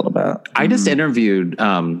to that a little bit. I just interviewed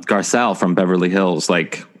Garcelle from Beverly Hills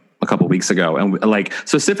like a couple weeks ago, and like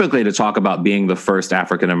specifically to talk about being the first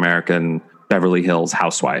African-American Beverly Hills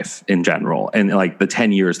housewife in general, and like the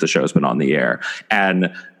 10 years the show's been on the air,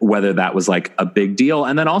 and whether that was like a big deal.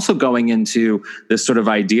 And then also going into this sort of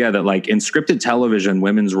idea that like in scripted television,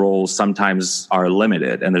 women's roles sometimes are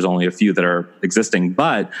limited and there's only a few that are existing,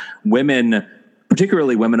 but women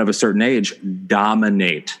particularly women of a certain age,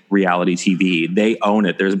 dominate reality TV. They own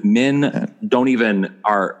it. There's men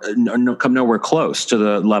come nowhere close to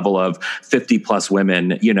the level of 50 plus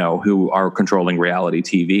women, who are controlling reality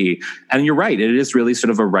TV. And you're right. It is really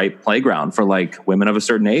sort of a ripe playground for like women of a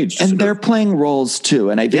certain age. And they're playing roles too.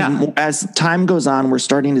 And I think as time goes on, we're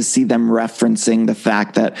starting to see them referencing the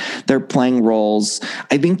fact that they're playing roles.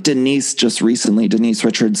 I think Denise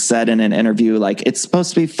Richards said in an interview, like, it's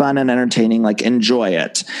supposed to be fun and entertaining, like, enjoy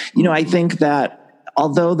it. I think that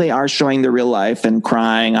although they are showing their real life and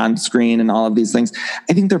crying on screen and all of these things,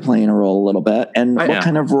 I think they're playing a role a little bit. And what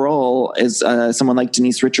kind of role is someone like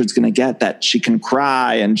Denise Richards going to get that she can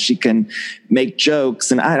cry and she can make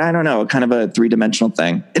jokes? And I don't know, kind of a three-dimensional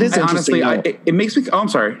thing. It is interesting. Honestly, it makes me, I'm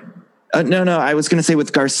sorry. No. I was going to say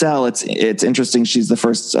with Garcelle, it's interesting. She's the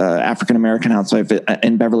first African-American housewife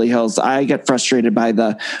in Beverly Hills. I get frustrated by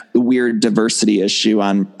the weird diversity issue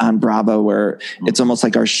on Bravo, where it's almost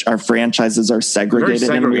like our franchises are segregated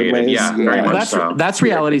in weird ways. Yeah, very much so. That's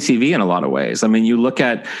reality TV in a lot of ways. I mean, you look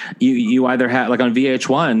at, you either have, like on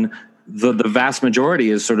VH1, the vast majority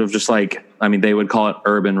is sort of just like, I mean, they would call it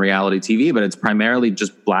urban reality TV, but it's primarily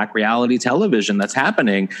just Black reality television that's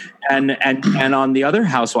happening. And on the other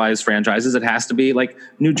Housewives franchises, it has to be like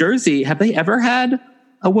New Jersey. Have they ever had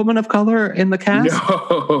a woman of color in the cast?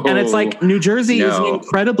 No. And it's like New Jersey is an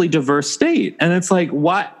incredibly diverse state. And it's like,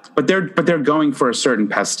 what? But they're going for a certain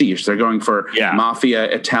pastiche. They're going for mafia,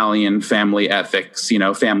 Italian, family ethics,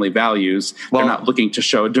 family values. They're not looking to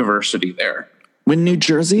show diversity there. When New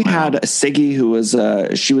Jersey had Siggy, who was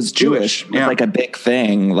she was Jewish, was like a big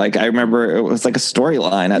thing. Like I remember it was like a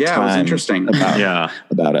storyline at times. Yeah, it was interesting.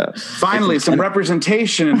 About it. Finally, some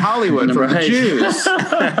representation in Hollywood for the Jews.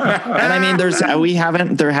 And I mean,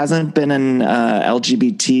 there hasn't been an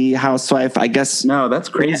LGBT housewife. I guess. No, that's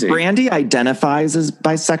crazy. Brandy identifies as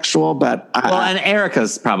bisexual, but and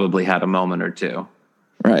Erica's probably had a moment or two,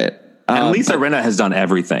 right? And Lisa Rinna has done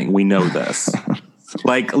everything. We know this.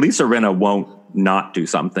 Like Lisa Rinna won't not do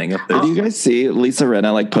something. Did you guys see Lisa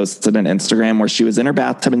Rinna like posted an Instagram where she was in her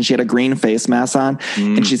bathtub and she had a green face mask on,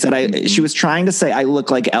 and she said she was trying to say I look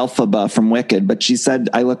like Elphaba from Wicked, but she said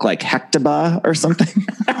I look like Hectaba or something.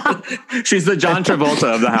 She's the John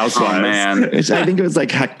Travolta of the Housewives. Oh, man. I think it was like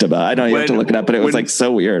Hectaba. I don't even have to look it up, but it was like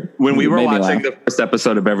so weird. When we were watching the first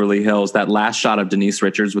episode of Beverly Hills, that last shot of Denise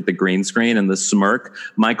Richards with the green screen and the smirk,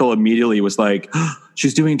 Michael immediately was like, oh,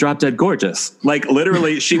 she's doing Drop Dead Gorgeous. Like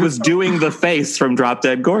literally she was doing the face from Drop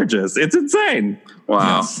Dead Gorgeous. It's insane.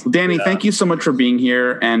 Wow. Yes. Danny, thank you so much for being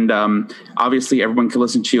here. And obviously everyone can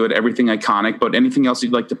listen to you at Everything Iconic, but anything else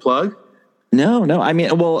you'd like to plug? No. I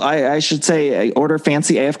mean, well, I should say order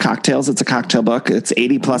Fancy AF Cocktails. It's a cocktail book. It's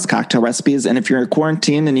 80 plus cocktail recipes. And if you're in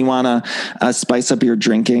quarantine and you want to spice up your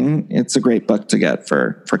drinking, it's a great book to get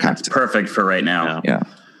for cocktails. Perfect for right now. Yeah.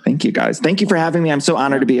 Thank you guys. Thank you for having me. I'm so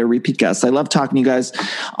honored to be a repeat guest. I love talking to you guys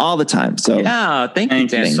all the time. So yeah, thank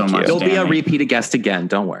you so much. You'll be a repeat guest again.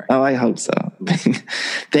 Don't worry. Oh, I hope so.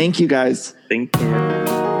 Thank you guys. Thank you.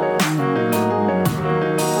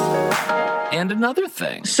 And another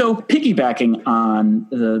thing. So piggybacking on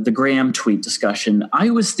the Graham tweet discussion, I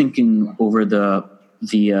was thinking over the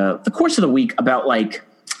course of the week about like,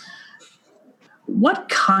 what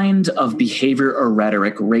kind of behavior or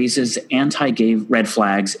rhetoric raises anti-gay red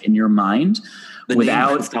flags in your mind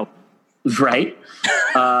right?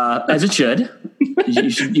 As it should.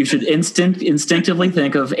 You should instinctively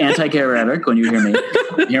think of anti-gay rhetoric when you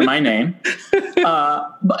hear my name.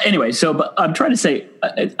 But anyway, but I'm trying to say,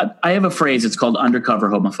 I have a phrase. It's called undercover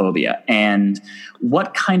homophobia. And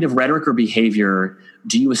what kind of rhetoric or behavior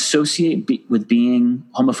do you associate with being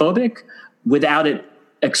homophobic without it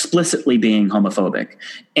explicitly being homophobic?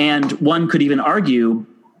 And one could even argue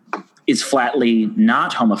is flatly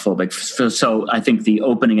not homophobic. So I think the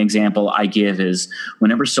opening example I give is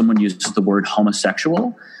whenever someone uses the word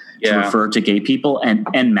homosexual to refer to gay people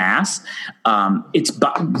en masse, it's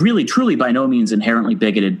really truly by no means inherently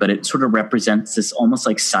bigoted, but it sort of represents this almost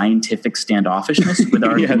like scientific standoffishness with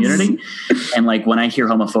our community. And like when I hear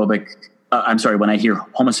when I hear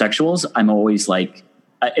homosexuals, I'm always like,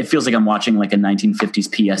 it feels like I'm watching like a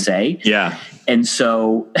 1950s PSA. Yeah. And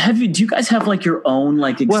so do you guys have like your own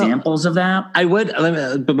like examples of that? I would,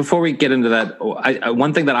 but before we get into that,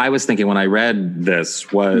 one thing that I was thinking when I read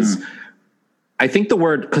this was, I think the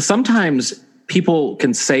word, because sometimes people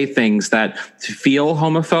can say things that feel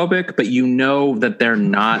homophobic, but you know that they're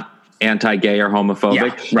not anti-gay or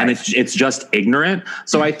homophobic, and it's just ignorant.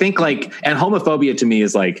 So I think like, and homophobia to me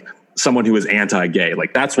is like, someone who is anti-gay,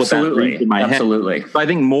 like that's what that reads in my head. Absolutely. But I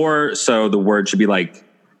think more so the word should be like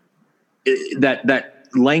that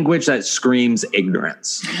language that screams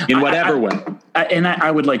ignorance in whatever way.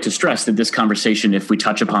 I would like to stress that this conversation, if we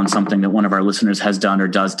touch upon something that one of our listeners has done or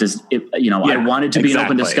does, I want it to be an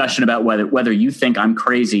open discussion about whether you think I'm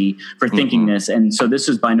crazy for thinking this. And so this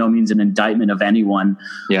is by no means an indictment of anyone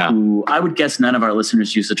who, I would guess none of our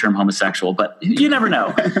listeners use the term homosexual, but you never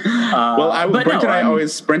know. Brent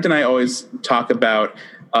and I always talk about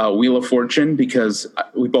Wheel of Fortune because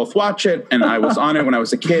we both watch it, and I was on it when I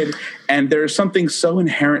was a kid, and there's something so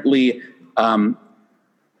inherently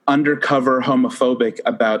undercover homophobic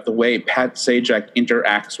about the way Pat Sajak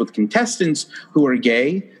interacts with contestants who are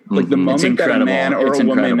gay. Like the moment that a man or a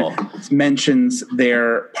woman mentions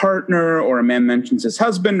their partner, or a man mentions his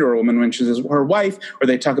husband, or a woman mentions her wife, or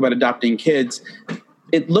they talk about adopting kids,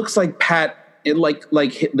 it looks like Pat,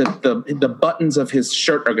 the buttons of his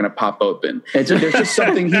shirt are going to pop open. There's just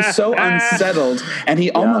something, he's so unsettled, and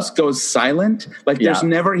he almost goes silent. Like he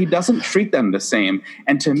doesn't treat them the same.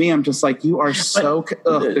 And to me, I'm just like, you are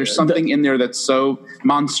there's something in there that's so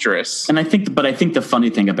monstrous. And I think the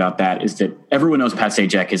funny thing about that is that everyone knows Pat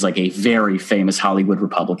Sajak is like a very famous Hollywood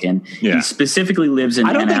Republican. Yeah. He specifically lives in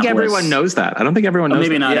Annapolis. I don't think everyone knows that. I don't think everyone knows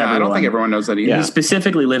maybe that. Not everyone. I don't think everyone knows that either. He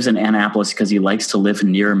specifically lives in Annapolis because he likes to live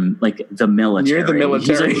near like the military. Near the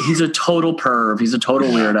military. He's a total perv. He's a total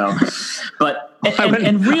weirdo. But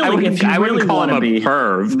and really, if you really want to be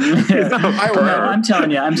perv, I'm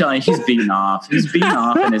telling you, he's beaten off. He's beaten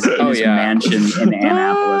off in his mansion in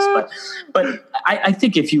Annapolis. But I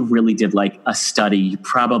think if you really did like a study, you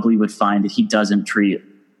probably would find that he doesn't treat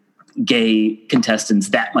gay contestants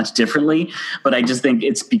that much differently. But I just think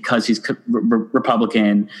it's because he's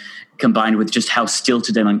Republican, combined with just how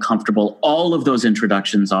stilted and uncomfortable all of those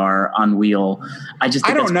introductions are on Wheel. I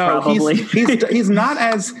don't know. Probably he's not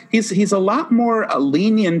as he's a lot more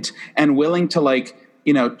lenient and willing to like,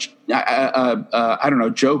 I don't know,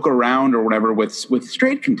 joke around or whatever with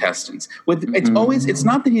straight contestants. It's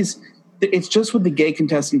not that it's just with the gay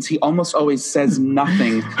contestants, he almost always says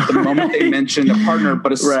nothing the moment they mention a partner,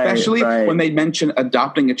 but especially when they mention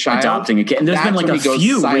adopting a child. Adopting a kid. And there's been like a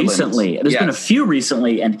few recently. There's been a few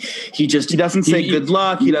recently, and he doesn't say good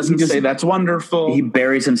luck. He doesn't say that's wonderful. He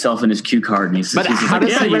buries himself in his cue card, and he says,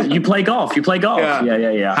 you play golf. You play golf.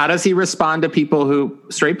 Yeah. How does he respond to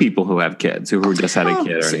straight people who have kids, who just had a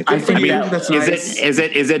kid or anything? I think that's nice.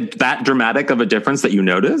 Is it that dramatic of a difference that you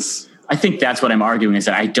notice? I think that's what I'm arguing, is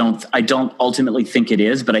that I don't ultimately think it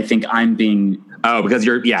is, but I think I'm being because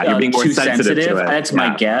you're being more too sensitive to it. That's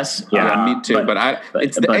my guess. Yeah, me too. But I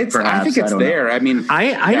think it's there. Know. I mean,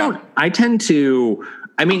 I tend to.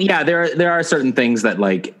 I mean, there are certain things that,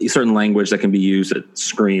 like, certain language that can be used that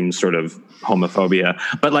screams sort of homophobia.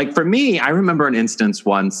 But like for me, I remember an instance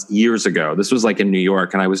once years ago. This was like in New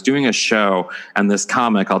York, and I was doing a show, and this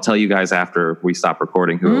comic, I'll tell you guys after we stop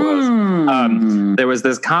recording who it was. There was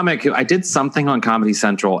this comic who I did something on Comedy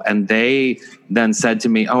Central, and they then said to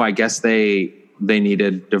me, "Oh, I guess they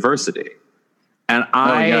needed diversity." And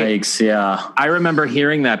I remember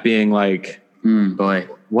hearing that, being like, boy.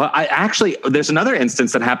 Well, there's another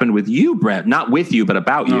instance that happened with you, Brent, not with you, but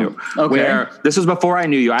about you. Okay. Where this was before I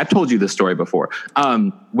knew you. I've told you this story before.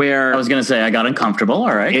 Where I was going to say I got uncomfortable.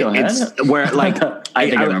 All right, go ahead. Where like I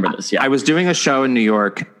remember this. Yeah, I was doing a show in New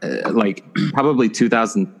York, like probably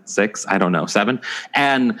 2006. I don't know, 7,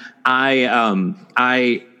 and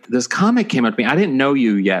this comic came up to me. I didn't know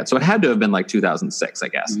you yet, so it had to have been like 2006, I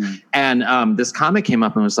guess. And this comic came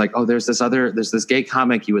up and was like, "Oh, there's this gay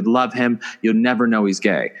comic. You would love him. You'll never know he's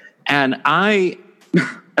gay." And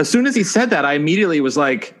as soon as he said that, I immediately was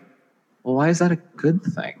like, "Well, why is that a good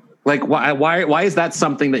thing? Like, why is that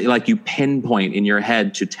something that like you pinpoint in your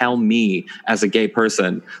head to tell me as a gay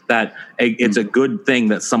person that it's a good thing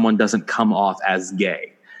that someone doesn't come off as gay?"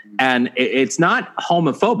 And it's not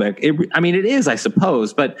homophobic. It is, I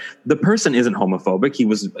suppose, but the person isn't homophobic.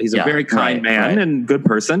 He's a very kind man and good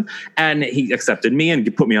person, and he accepted me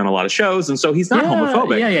and put me on a lot of shows, and so he's not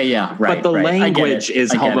homophobic. Yeah. Right. But the language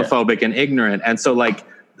is homophobic and ignorant, and so like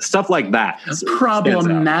stuff like that.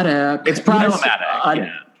 Problematic. It's problematic.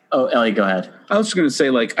 Oh, Ellie, go ahead. I was just going to say,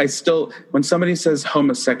 like, when somebody says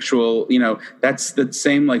homosexual, that's the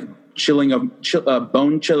same like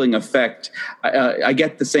bone chilling effect. I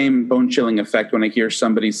get the same bone chilling effect when I hear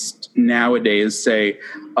somebody nowadays say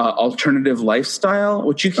alternative lifestyle,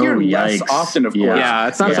 which you hear less often, of course. Yeah,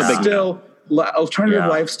 it's not so big. Still, alternative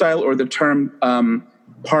lifestyle, or the term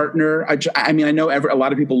partner. I know a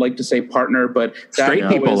lot of people like to say partner, but straight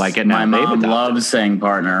people like it now. My mom loves saying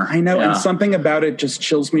partner. I know, and something about it just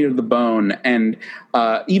chills me to the bone. And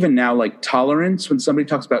even now, like tolerance, when somebody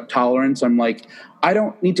talks about tolerance, I'm like, I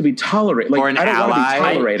don't need to be tolerated. Like, or an I don't ally. want to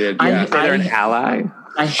be tolerated. They're an ally.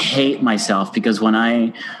 I hate myself because when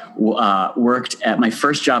I worked at my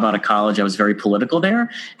first job out of college, I was very political there.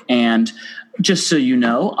 And just so you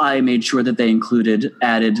know, I made sure that they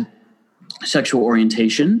added sexual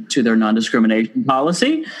orientation to their non-discrimination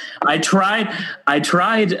policy. I tried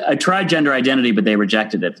gender identity, but they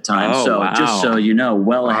rejected it at the time. Just so you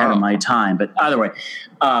know, ahead of my time. But either way,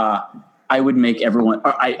 I would make everyone,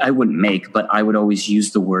 or I wouldn't make, but I would always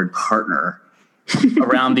use the word partner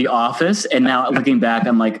around the office. And now looking back,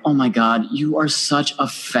 I'm like, oh my God, you are such a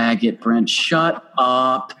faggot, Brent. Shut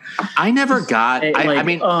up. I never got,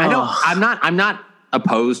 I'm not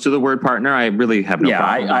opposed to the word partner. I really have no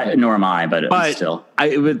problem. Nor am I, but still.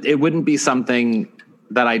 It wouldn't be something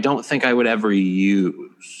that I don't think I would ever use.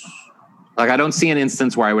 Like, I don't see an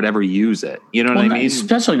instance where I would ever use it. You know what I mean?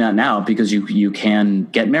 Especially not now, because you can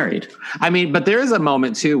get married. I mean, but there is a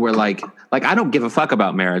moment too where like I don't give a fuck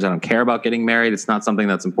about marriage. I don't care about getting married. It's not something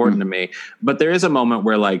that's important to me. But there is a moment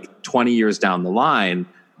where like 20 years down the line,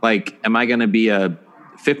 like, am I going to be a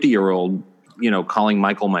 50-year-old, calling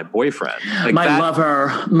Michael my boyfriend? Like my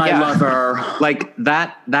lover. Like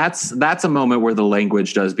that's a moment where the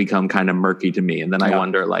language does become kind of murky to me. And then I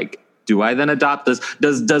wonder, like, do I then adopt this?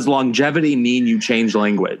 Does longevity mean you change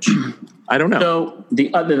language? I don't know. So the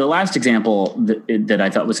last example that I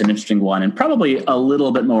thought was an interesting one, and probably a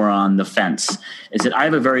little bit more on the fence, is that I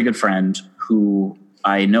have a very good friend who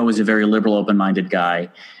I know is a very liberal, open-minded guy.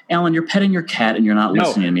 Alan, you're petting your cat and you're not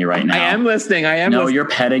listening to me right now. I am listening. You're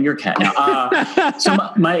petting your cat now.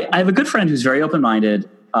 I have a good friend who's very open-minded,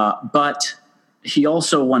 but he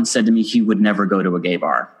also once said to me he would never go to a gay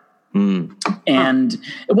bar. And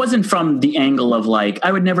it wasn't from the angle of like,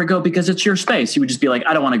 I would never go because it's your space. He would just be like,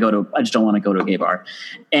 I just don't want to go to a gay bar.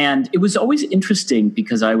 And it was always interesting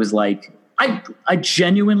because I was like, I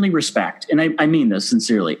genuinely respect, and I mean this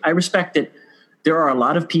sincerely, I respect that there are a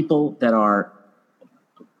lot of people that are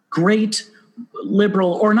great,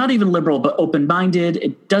 liberal, or not even liberal, but open-minded.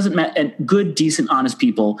 It doesn't matter, and good, decent, honest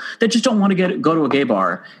people that just don't want to go to a gay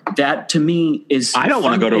bar. That to me is I don't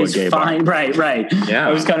want to go to a gay bar. Right. Yeah.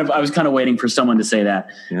 I was kind of waiting for someone to say that.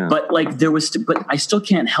 Yeah. But like but I still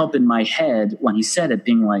can't help in my head when he said it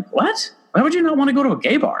being like, what? Why would you not want to go to a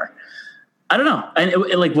gay bar? I don't know.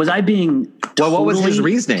 And was I being totally what was his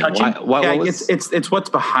reasoning? It's what's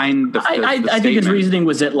behind the I think his reasoning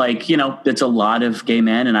was that, like, it's a lot of gay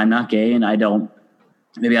men and I'm not gay and I don't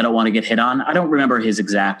want to get hit on. I don't remember his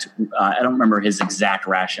exact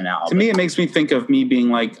rationale. To me, it makes me think of me being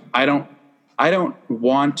like, I don't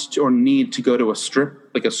want or need to go to a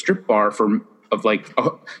strip bar with like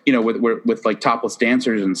topless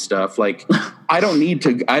dancers and stuff. Like, I don't need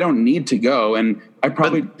to go, and I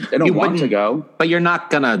don't want to go. But you're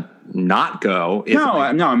not gonna not go. No,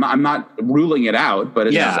 I'm not ruling it out,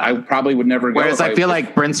 but I probably would never go. Whereas I feel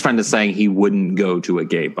like Brent's friend is saying he wouldn't go to a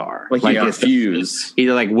gay bar. Like he refused.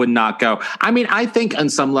 He like would not go. I mean, I think on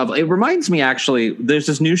some level, it reminds me actually, there's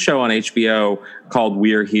this new show on HBO called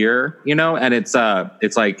We're Here, and it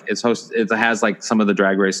has like some of the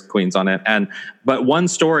Drag Race queens on it. But one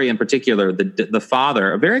story in particular, the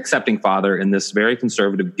father, a very accepting father in this very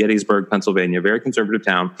conservative Gettysburg, Pennsylvania, very conservative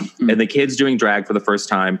town, and the kid's doing drag for the first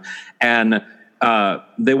time. And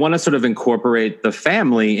they want to sort of incorporate the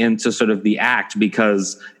family into sort of the act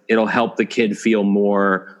because it'll help the kid feel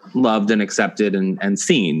more loved and accepted and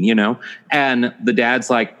seen, And the dad's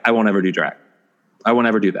like, I won't ever do drag. I won't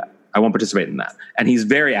ever do that. I won't participate in that. And he's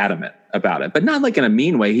very adamant about it, but not like in a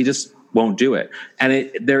mean way. He just won't do it. And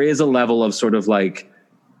there is a level of sort of like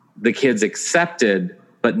the kid's accepted,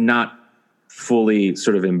 but not fully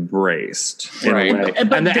sort of embraced. Right.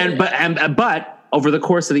 But over the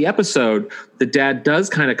course of the episode, the dad does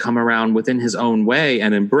kind of come around within his own way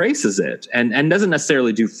and embraces it and doesn't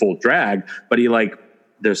necessarily do full drag, but he like,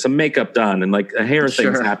 there's some makeup done and like hair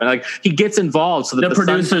things happen. Like he gets involved so that the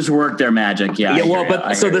producers work their magic. Yeah.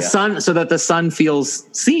 So that the son feels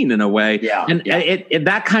seen in a way. Yeah. And it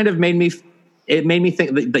that kind of made me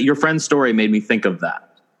think that your friend's story made me think of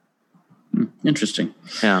that. Interesting.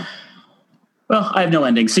 Yeah. Well, I have no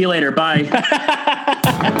ending. See you later. Bye.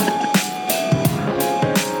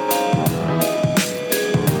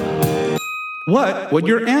 What would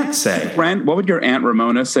your aunt say? Brent, what would your Aunt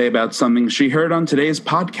Ramona say about something she heard on today's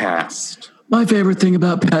podcast? My favorite thing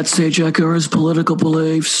about Pat Sajak are his political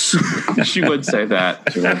beliefs. She would say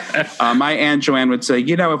that. My Aunt Joanne would say,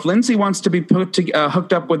 if Lindsay wants to be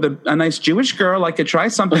hooked up with a nice Jewish girl, I could try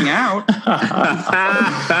something out.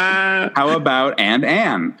 How about Aunt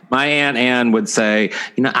Anne? My Aunt Anne would say,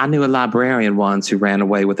 I knew a librarian once who ran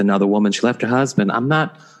away with another woman. She left her husband. I'm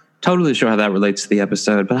not totally sure how that relates to the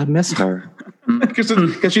episode, but I miss her.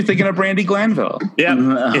 Because she's thinking of Brandi Glanville. Yeah,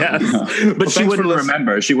 yes. But she wouldn't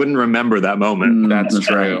remember. She wouldn't remember that moment. That's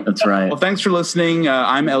right. That's right. Well, thanks for listening.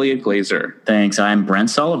 I'm Elliot Glazer. Thanks. I'm Brent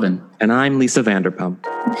Sullivan. And I'm Lisa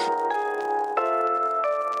Vanderpump.